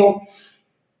medio.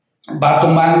 Va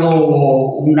tomando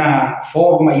una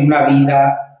forma y una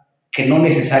vida que no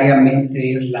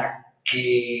necesariamente es la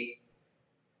que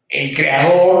el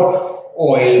creador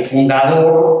o el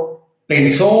fundador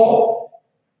pensó,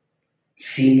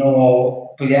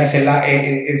 sino pues ya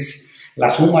es la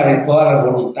suma de todas las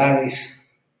voluntades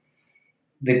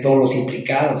de todos los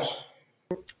implicados.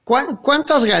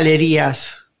 ¿Cuántas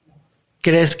galerías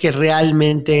crees que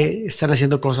realmente están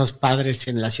haciendo cosas padres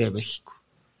en la Ciudad de México?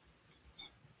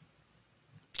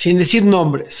 Sin decir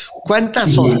nombres,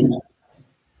 ¿cuántas son?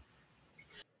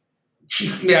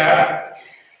 Mira,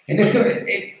 en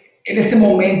este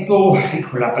momento,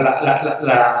 hijo,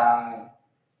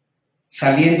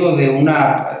 saliendo de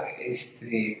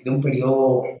un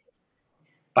periodo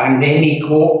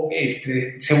pandémico,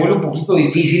 se vuelve un poquito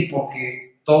difícil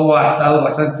porque todo ha estado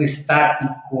bastante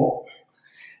estático,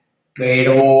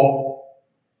 pero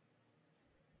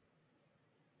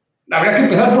habría que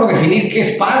empezar por definir qué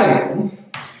es padre, ¿no?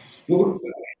 Yo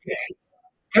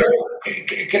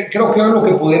creo que hoy lo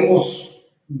que podemos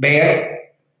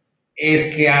ver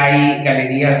es que hay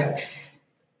galerías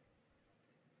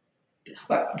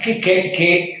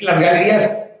que las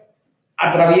galerías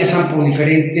atraviesan por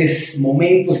diferentes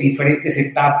momentos y diferentes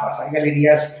etapas. Hay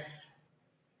galerías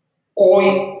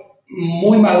hoy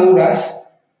muy maduras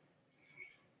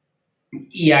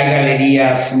y hay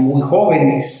galerías muy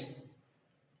jóvenes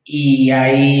y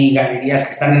hay galerías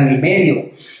que están en el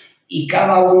medio y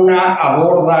cada una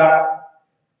aborda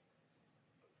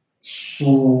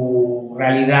su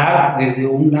realidad desde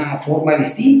una forma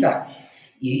distinta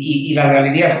y las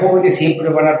galerías jóvenes siempre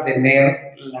van a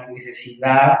tener la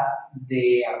necesidad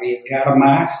de arriesgar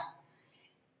más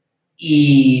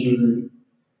y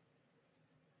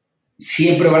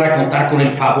siempre van a contar con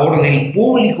el favor del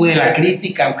público y de la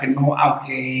crítica,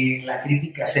 aunque la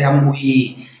crítica sea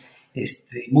muy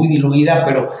diluida,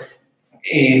 pero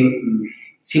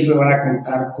siempre van a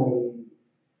contar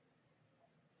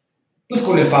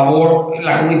con el favor.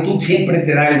 La juventud siempre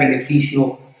te da el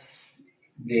beneficio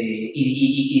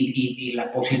y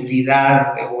la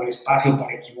posibilidad o el espacio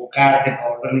para equivocarte,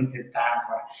 para volverlo a intentar.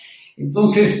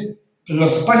 Entonces, pues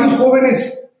los espacios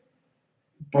jóvenes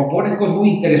proponen cosas muy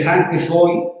interesantes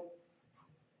hoy.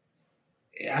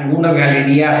 Algunas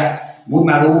galerías muy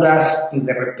maduras, pues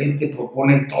de repente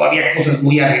proponen todavía cosas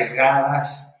muy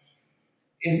arriesgadas.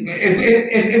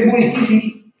 Es muy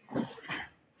difícil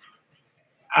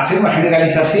hacer una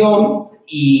generalización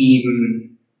y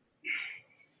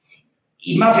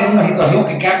más en una situación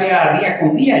que cambia día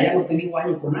con día, ya no te digo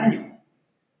año con año.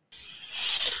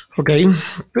 Ok.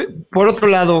 Por otro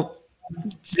lado,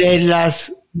 de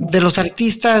los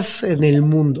artistas en el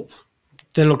mundo,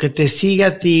 de lo que te sigue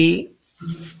a ti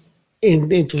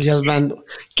entusiasmando,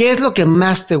 ¿qué es lo que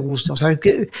más te gusta? O sea,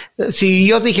 si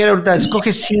yo te dijera ahorita,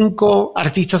 escoge 5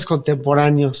 artistas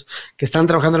contemporáneos que están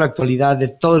trabajando en la actualidad de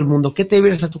todo el mundo, ¿qué te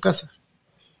llevarías a tu casa?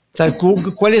 O sea,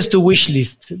 ¿cuál es tu wish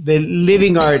list de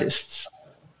living artists?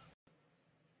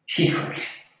 Híjole.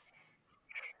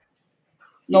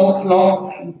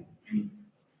 No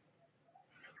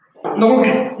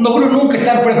creo nunca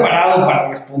estar preparado para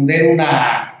responder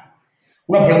una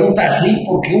pregunta así,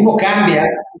 porque uno cambia,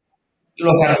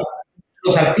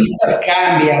 los artistas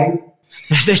cambian.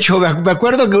 De hecho, me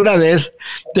acuerdo que una vez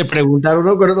te preguntaron,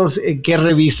 no recuerdo en qué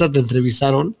revista te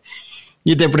entrevistaron,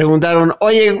 y te preguntaron,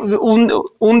 oye,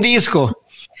 un disco.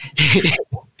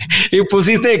 Y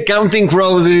pusiste Counting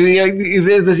Crows y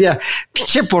decía,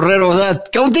 pinche porrero, o sea,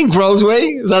 Counting Crows,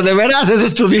 güey, o sea, de veras, ese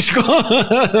es tu disco.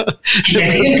 Y me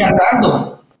siguen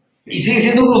cantando. Y sigue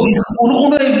siendo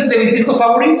uno de mis discos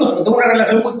favoritos, porque tengo una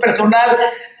relación muy personal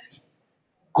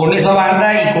con esa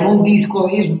banda y con un disco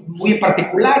de ellos muy en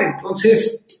particular.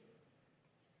 Entonces,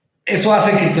 eso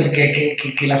hace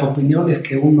que las opiniones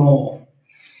que uno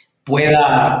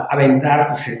pueda aventar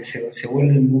pues, se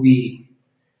vuelven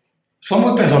son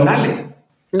muy personales.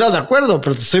 No, de acuerdo,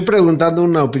 pero te estoy preguntando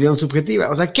una opinión subjetiva.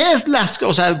 O sea, ¿qué es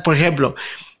o sea, por ejemplo,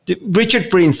 Richard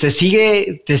Prince, ¿te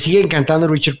sigue encantando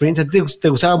Richard Prince? ¿A ti te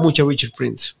gustaba mucho Richard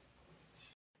Prince?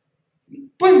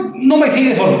 Pues no me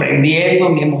sigue sorprendiendo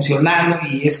ni emocionando,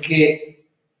 y es que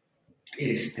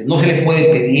no se le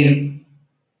puede pedir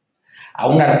a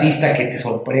un artista que te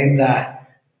sorprenda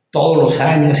todos los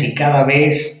años y cada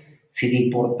vez, sin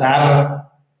importar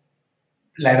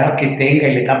la edad que tenga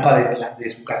y la etapa de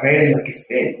su carrera en la que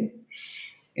esté.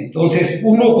 Entonces,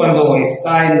 uno cuando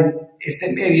está en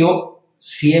este medio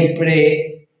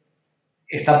siempre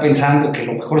está pensando que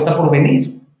lo mejor está por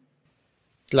venir.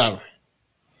 Claro.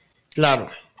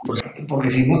 Porque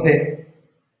si no te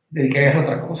dedicarías a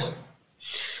otra cosa.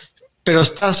 Pero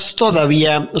estás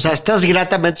todavía, o sea, estás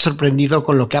gratamente sorprendido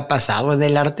con lo que ha pasado en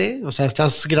el arte. O sea,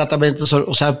 estás gratamente,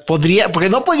 o sea, porque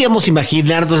no podíamos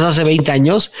imaginarnos hace 20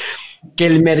 años que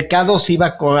el mercado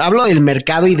hablo del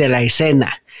mercado y de la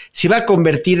escena, se iba a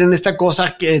convertir en esta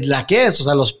cosa la que es. O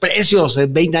sea, los precios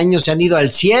en 20 años se han ido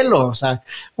al cielo. O sea,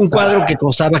 un cuadro que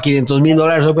costaba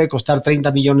 $500,000 hoy puede costar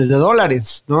 $30 millones,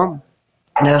 ¿no?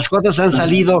 Las cosas han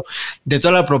salido de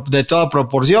toda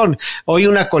proporción. Hoy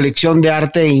una colección de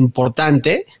arte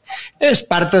importante es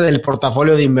parte del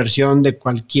portafolio de inversión de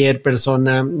cualquier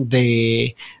persona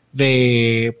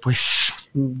pues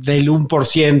del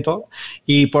 1%,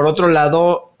 y por otro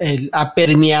lado ha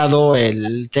permeado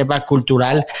el tema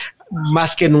cultural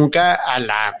más que nunca a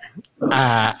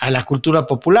la cultura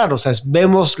popular. O sea,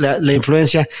 vemos la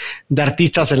influencia de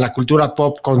artistas en la cultura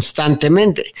pop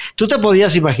constantemente. ¿Tú te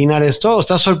podías imaginar esto?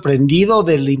 ¿Estás sorprendido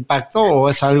del impacto o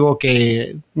es algo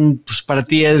que pues, para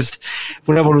ti es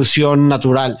una evolución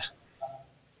natural?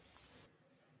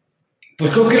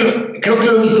 Pues creo que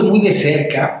lo he visto muy de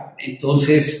cerca,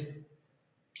 entonces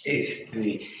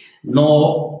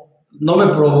no me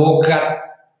provoca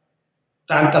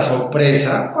tanta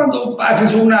sorpresa. Cuando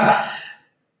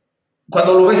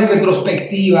lo ves en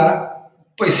retrospectiva,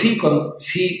 pues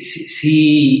sí,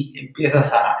 sí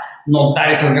empiezas a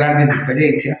notar esas grandes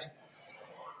diferencias.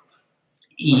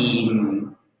 Y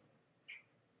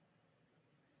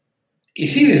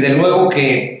sí, desde luego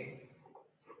que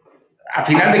a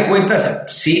final de cuentas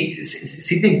sí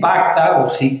te impacta o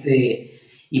sí te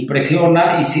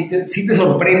impresiona y sí te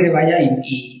sorprende, vaya,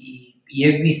 y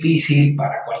es difícil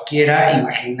para cualquiera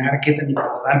imaginar qué tan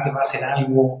importante va a ser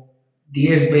algo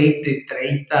 10, 20,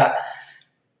 30,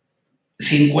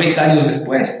 50 años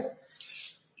después.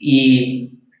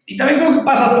 Y también creo que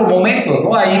pasas por momentos,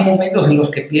 ¿no? Hay momentos en los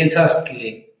que piensas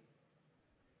que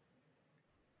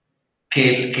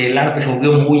el arte se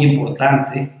volvió muy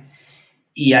importante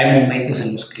y hay momentos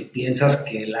en los que piensas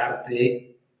que el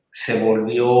arte se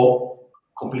volvió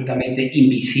completamente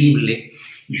invisible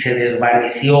y se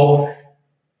desvaneció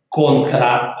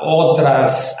contra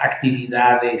otras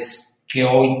actividades que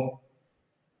hoy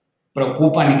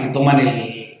preocupan y que toman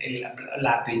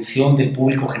la atención del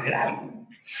público general.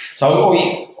 O sea,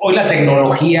 hoy la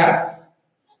tecnología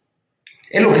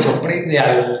es lo que sorprende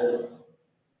al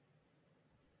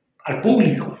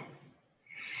público.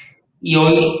 Y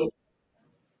hoy,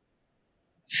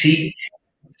 si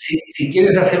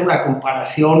quieres hacer una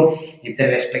comparación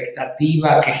entre la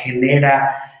expectativa que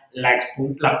genera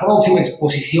la próxima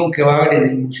exposición que va a haber en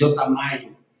el Museo Tamayo,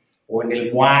 o en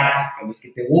el MUAC, en el que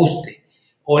te guste,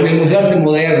 o en el Museo de Arte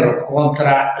Moderno,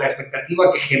 contra la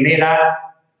expectativa que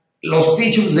genera los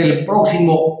features del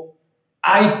próximo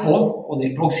iPod o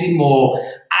del próximo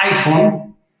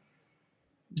iPhone,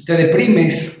 te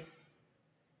deprimes.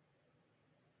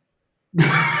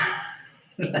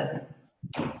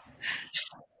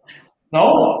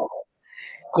 ¿No?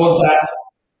 Contra,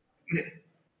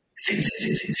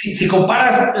 si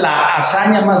comparas la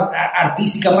hazaña más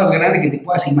artística más grande que te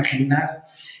puedas imaginar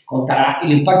contra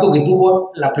el impacto que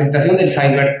tuvo la presentación del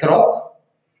Cybertruck.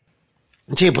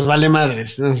 Sí, pues vale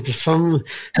madres.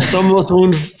 Somos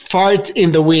un fart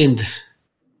in the wind.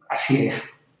 Así es.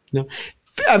 ¿No?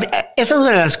 Esa es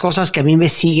una de las cosas que a mí me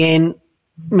siguen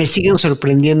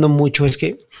sorprendiendo mucho. Es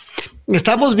que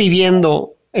estamos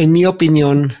viviendo, en mi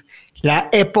opinión, la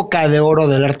época de oro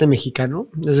del arte mexicano.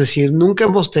 Es decir, nunca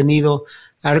hemos tenido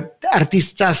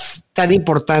artistas tan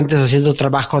importantes haciendo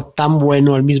trabajo tan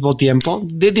bueno al mismo tiempo.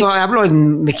 Digo, hablo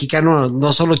en mexicano,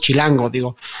 no solo chilango,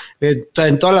 digo,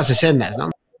 en todas las escenas,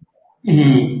 ¿no?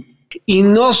 Y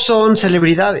no son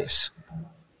celebridades.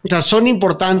 O sea, son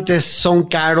importantes, son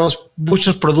caros,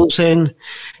 muchos producen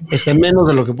menos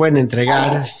de lo que pueden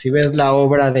entregar. Si ves la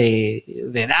obra de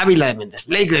Dávila, de Méndez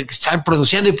Blake, que están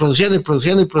produciendo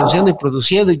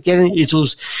y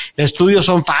sus estudios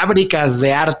son fábricas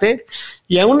de arte,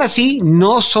 y aún así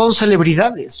no son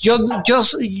celebridades. Yo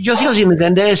sigo sin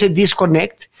entender ese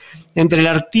disconnect entre el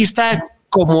artista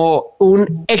como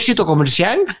un éxito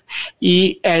comercial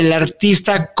y el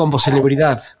artista como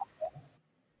celebridad.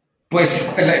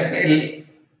 Pues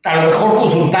a lo mejor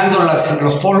consultando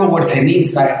los followers en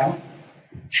Instagram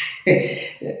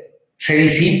se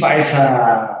disipa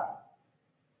esa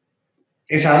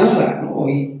duda, ¿no?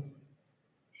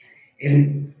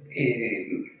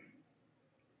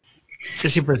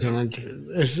 Es impresionante.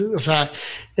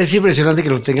 Es impresionante que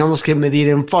lo tengamos que medir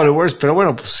en followers, pero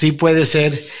bueno, pues sí puede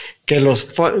ser que los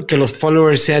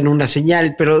followers sean una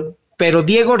señal, pero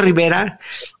Diego Rivera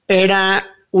era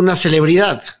una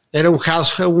celebridad. Era un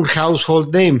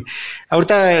household name.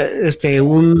 Ahorita,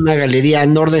 una galería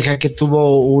en Nordeja que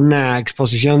tuvo una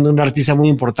exposición de un artista muy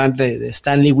importante, de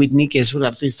Stanley Whitney, que es un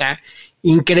artista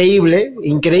increíble,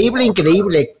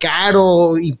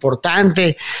 caro,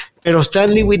 importante, pero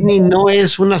Stanley Whitney no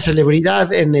es una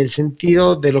celebridad en el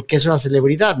sentido de lo que es una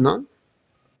celebridad, ¿no?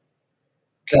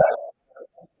 Claro.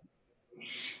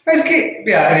 Es que,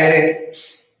 mira,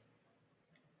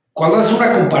 cuando haces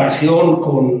una comparación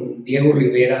con Diego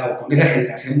Rivera o con esa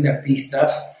generación de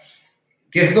artistas,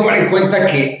 tienes que tomar en cuenta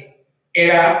que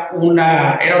era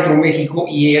otro México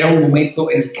y era un momento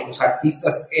en el que los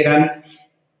artistas eran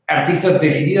artistas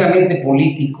decididamente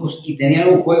políticos y tenían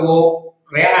un juego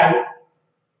real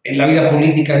en la vida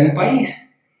política de un país.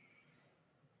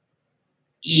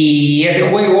 Y ese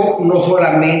juego no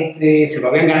solamente se lo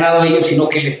habían ganado ellos, sino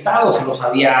que el Estado se los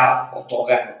había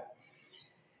otorgado.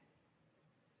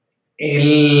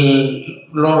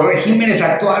 Los regímenes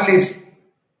actuales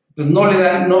pues no le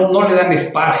dan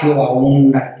espacio a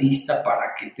un artista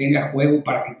para que tenga juego,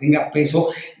 para que tenga peso,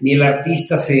 ni el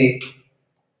artista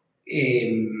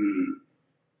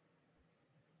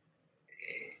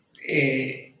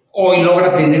hoy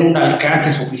logra tener un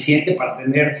alcance suficiente para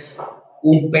tener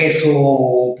un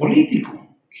peso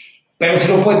político, pero sí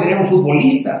lo puede tener un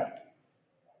futbolista.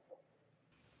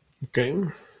 Okay.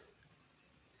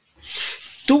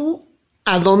 ¿Tú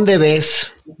a dónde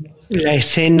ves la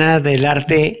escena del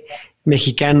arte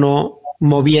mexicano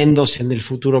moviéndose en el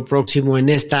futuro próximo, en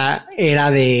esta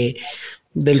era del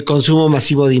consumo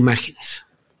masivo de imágenes?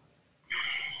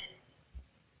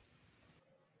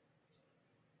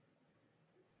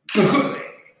 Pues,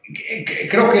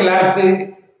 creo que el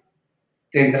arte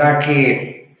tendrá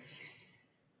que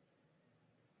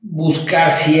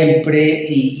buscar siempre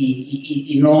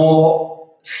y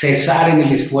no cesar en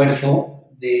el esfuerzo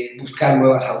de buscar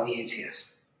nuevas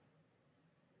audiencias,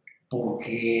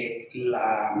 porque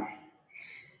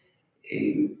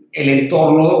el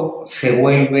entorno se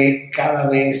vuelve cada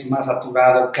vez más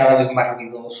saturado, cada vez más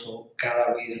ruidoso,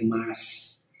 cada vez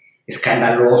más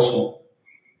escandaloso.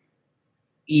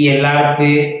 Y el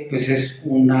arte, pues, es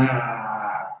un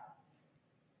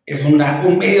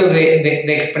medio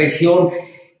de expresión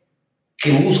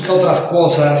que busca otras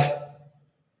cosas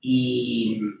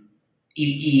y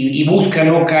busca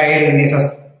no caer en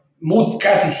esas,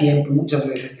 casi siempre, muchas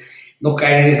veces, no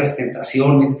caer en esas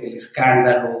tentaciones del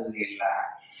escándalo, del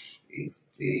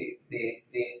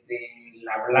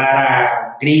hablar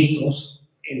a gritos.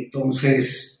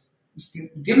 Entonces,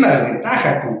 tiene una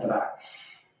desventaja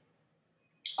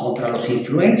contra los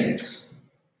influencers.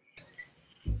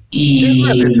 Es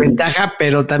una desventaja,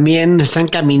 pero también están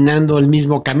caminando el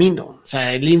mismo camino. O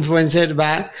sea, el influencer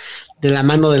va de la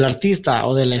mano del artista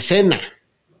o de la escena.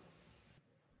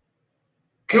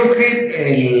 Creo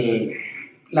que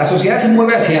la sociedad se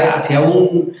mueve hacia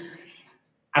un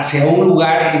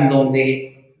lugar en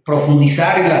donde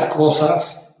profundizar en las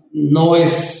cosas no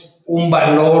es un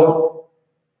valor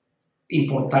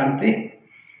importante,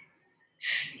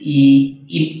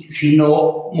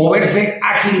 sino moverse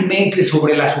ágilmente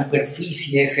sobre la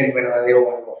superficie es el verdadero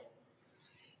valor.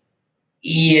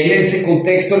 Y en ese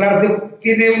contexto el arte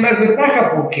tiene una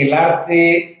desventaja, porque el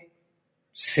arte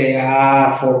se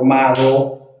ha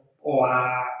formado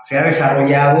se ha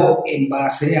desarrollado en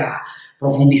base a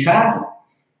profundizar,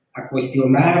 a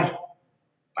cuestionar,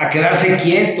 a quedarse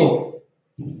quieto.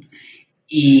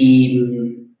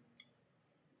 Y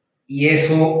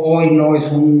eso hoy no es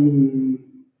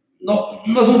un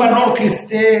valor que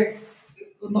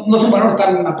no es un valor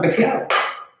tan apreciado.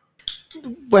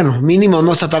 Bueno, mínimo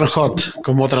no está tan hot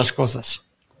como otras cosas.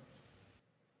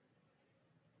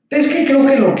 Es que creo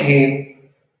que lo que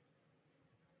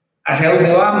hacia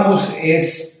donde vamos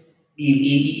es,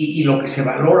 y lo que se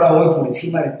valora hoy por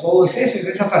encima de todo es eso, es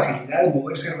esa facilidad de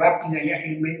moverse rápida y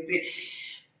ágilmente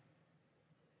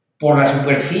por la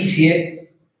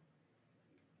superficie,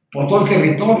 por todo el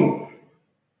territorio,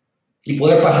 y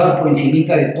poder pasar por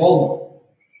encimita de todo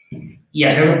y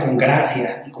hacerlo con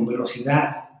gracia y con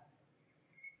velocidad.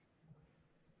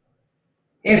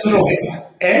 Eso es lo que...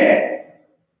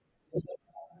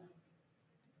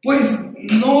 Pues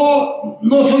no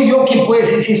soy yo quien puede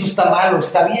decir si eso está mal o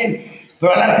está bien,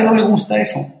 pero al arte no le gusta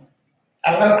eso.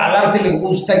 Al arte le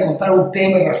gusta encontrar un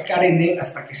tema y rascar en él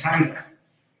hasta que salga.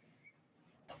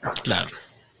 Claro.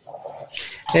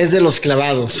 Es de los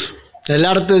clavados. El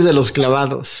arte es de los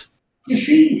clavados. Pues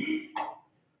sí.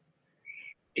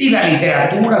 Y la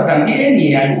literatura también,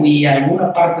 y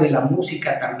alguna parte de la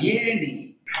música también.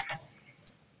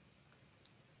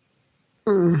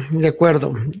 De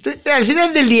acuerdo. Al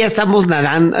final del día estamos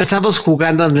nadando, estamos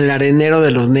jugando en el arenero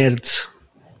de los nerds,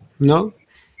 ¿no?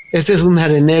 Este es un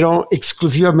arenero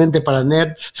exclusivamente para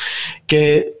nerds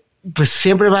que pues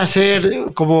siempre va a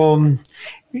ser como,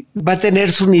 va a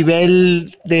tener su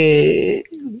nivel de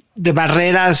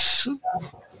barreras,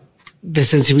 de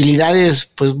sensibilidades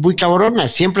pues muy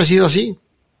cabronas, siempre ha sido así.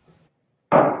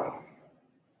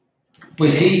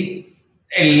 Pues sí.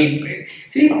 El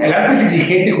arte es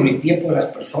exigente con el tiempo de las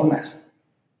personas.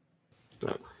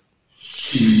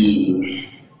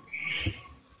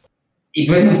 Y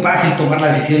pues es muy fácil tomar la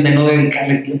decisión de no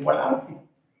dedicarle tiempo al arte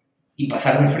y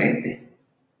pasar de frente.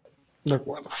 De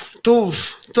acuerdo. Tú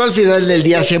al final del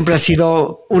día siempre has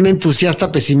sido un entusiasta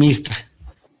pesimista.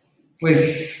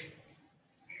 Pues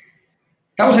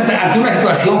estamos ante una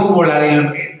situación como la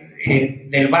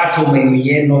del vaso medio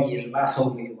lleno y el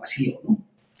vaso medio vacío, ¿no?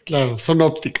 Claro, son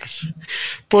ópticas.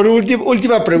 Por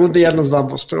última pregunta, ya nos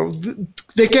vamos, pero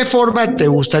 ¿de qué forma te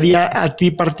gustaría a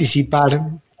ti participar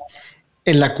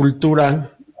en la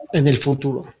cultura en el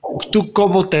futuro? ¿Tú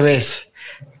cómo te ves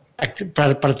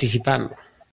participando?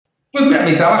 Pues mira,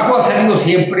 mi trabajo ha salido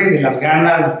siempre de las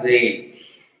ganas de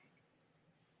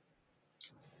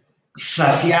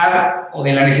saciar o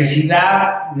de la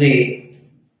necesidad de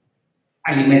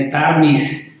alimentar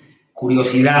mis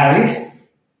curiosidades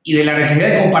y de la necesidad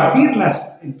de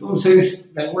compartirlas.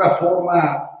 Entonces, de alguna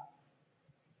forma,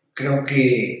 creo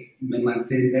que me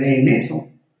mantendré en eso.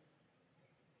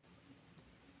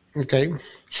 Ok.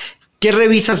 ¿Qué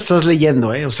revistas estás leyendo,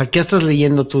 O sea, ¿qué estás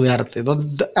leyendo tú de arte?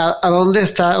 ¿A dónde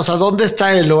está, o sea, dónde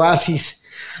está el oasis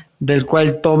del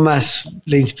cual tomas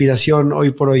la inspiración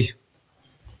hoy por hoy?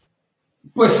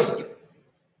 Pues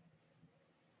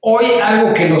hoy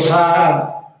algo que nos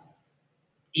ha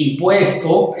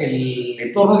impuesto el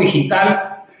entorno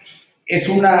digital es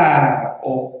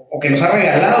o que nos ha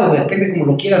regalado, depende como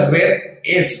lo quieras ver,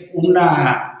 es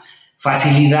una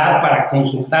facilidad para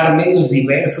consultar medios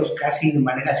diversos casi de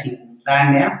manera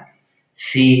simultánea,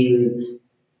 sin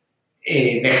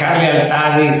dejar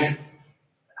lealtades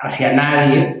hacia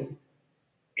nadie.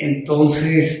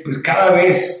 Entonces, pues cada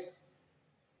vez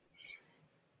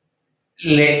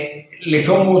le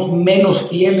somos menos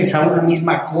fieles a una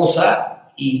misma cosa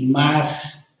y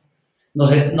más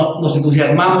nos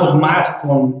entusiasmamos más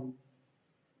con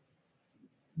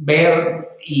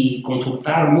ver y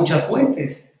consultar muchas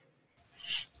fuentes.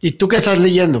 ¿Y tú qué estás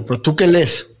leyendo? ¿Pero tú qué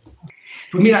lees?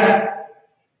 Pues mira,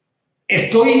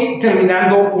 estoy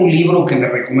terminando un libro que me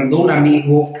recomendó un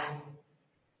amigo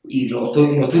y lo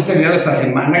estoy terminando esta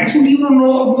semana, que es un libro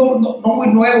no muy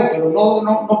nuevo, pero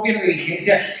no pierde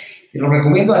vigencia. Te lo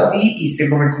recomiendo a ti y se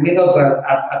lo recomiendo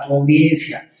a tu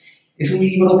audiencia. Es un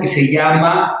libro que se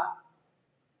llama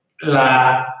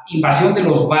La invasión de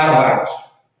los bárbaros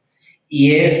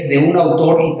y es de un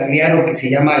autor italiano que se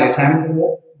llama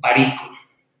Alessandro Barico.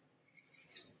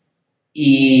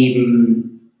 Y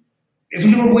es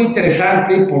un libro muy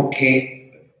interesante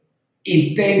porque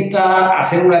intenta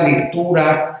hacer una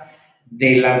lectura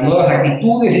de las nuevas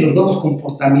actitudes y los nuevos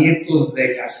comportamientos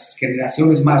de las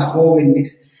generaciones más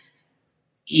jóvenes.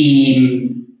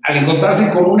 Y al encontrarse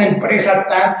con una empresa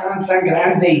tan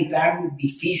grande y tan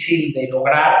difícil de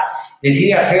lograr,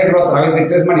 decide hacerlo a través de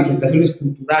 3 manifestaciones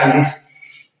culturales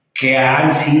que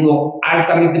han sido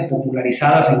altamente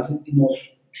popularizadas en los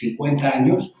últimos 50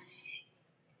 años.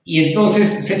 Y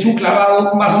entonces se echa un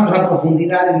clavado más o menos a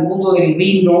profundidad en el mundo del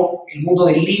vino, el mundo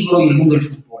del libro y el mundo del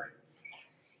fútbol.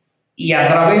 Y a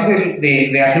través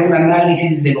de hacer un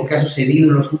análisis de lo que ha sucedido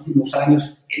en los últimos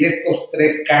años en estos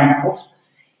 3 campos,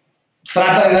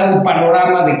 trata de dar un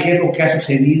panorama de qué es lo que ha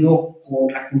sucedido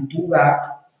con la cultura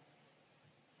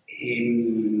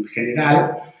en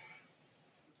general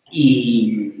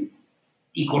y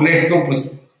con esto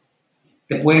pues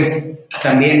te puedes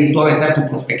también tú aventar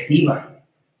tu perspectiva.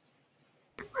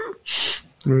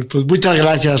 Pues muchas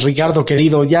gracias, Ricardo,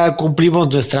 querido. Ya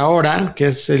cumplimos nuestra hora, que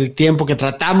es el tiempo que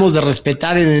tratamos de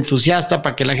respetar en Entusiasta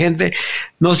para que la gente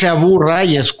no se aburra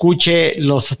y escuche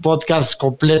los podcasts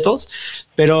completos.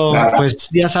 Pero claro, pues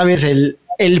ya sabes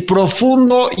el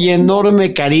profundo y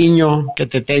enorme cariño que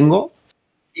te tengo.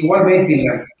 Igualmente,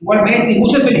 y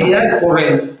muchas felicidades por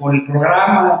el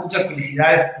programa, muchas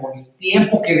felicidades por el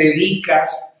tiempo que dedicas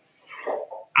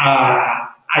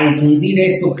a difundir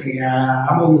esto que a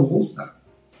ambos nos gusta.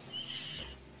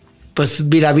 Pues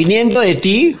mira, viniendo de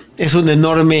ti, es un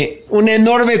enorme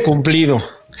cumplido.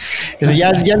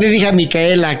 Ya le dije a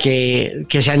Micaela que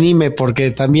se anime,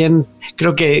 porque también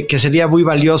creo que sería muy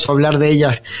valioso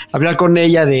hablar con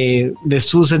ella de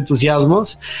sus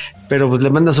entusiasmos, pero pues le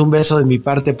mandas un beso de mi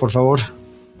parte, por favor.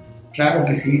 Claro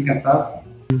que sí, encantado.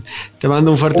 Te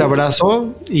mando un fuerte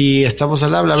abrazo y estamos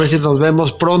al habla, a ver si nos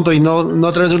vemos pronto y no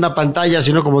a través de una pantalla,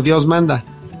 sino como Dios manda.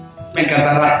 Me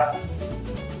encantará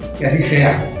que así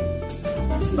sea.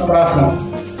 Un abrazo.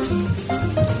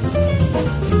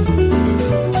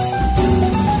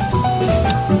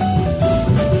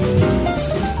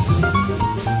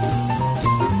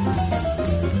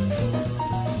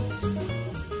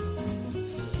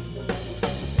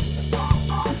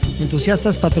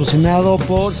 Entusiastas patrocinado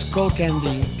por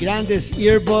Skullcandy. Grandes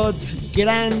earbuds,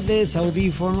 grandes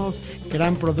audífonos,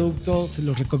 gran producto, se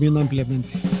los recomiendo ampliamente.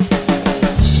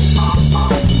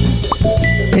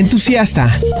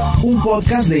 Entusiasta, un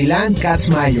podcast de Ilan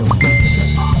Katz-Mayo.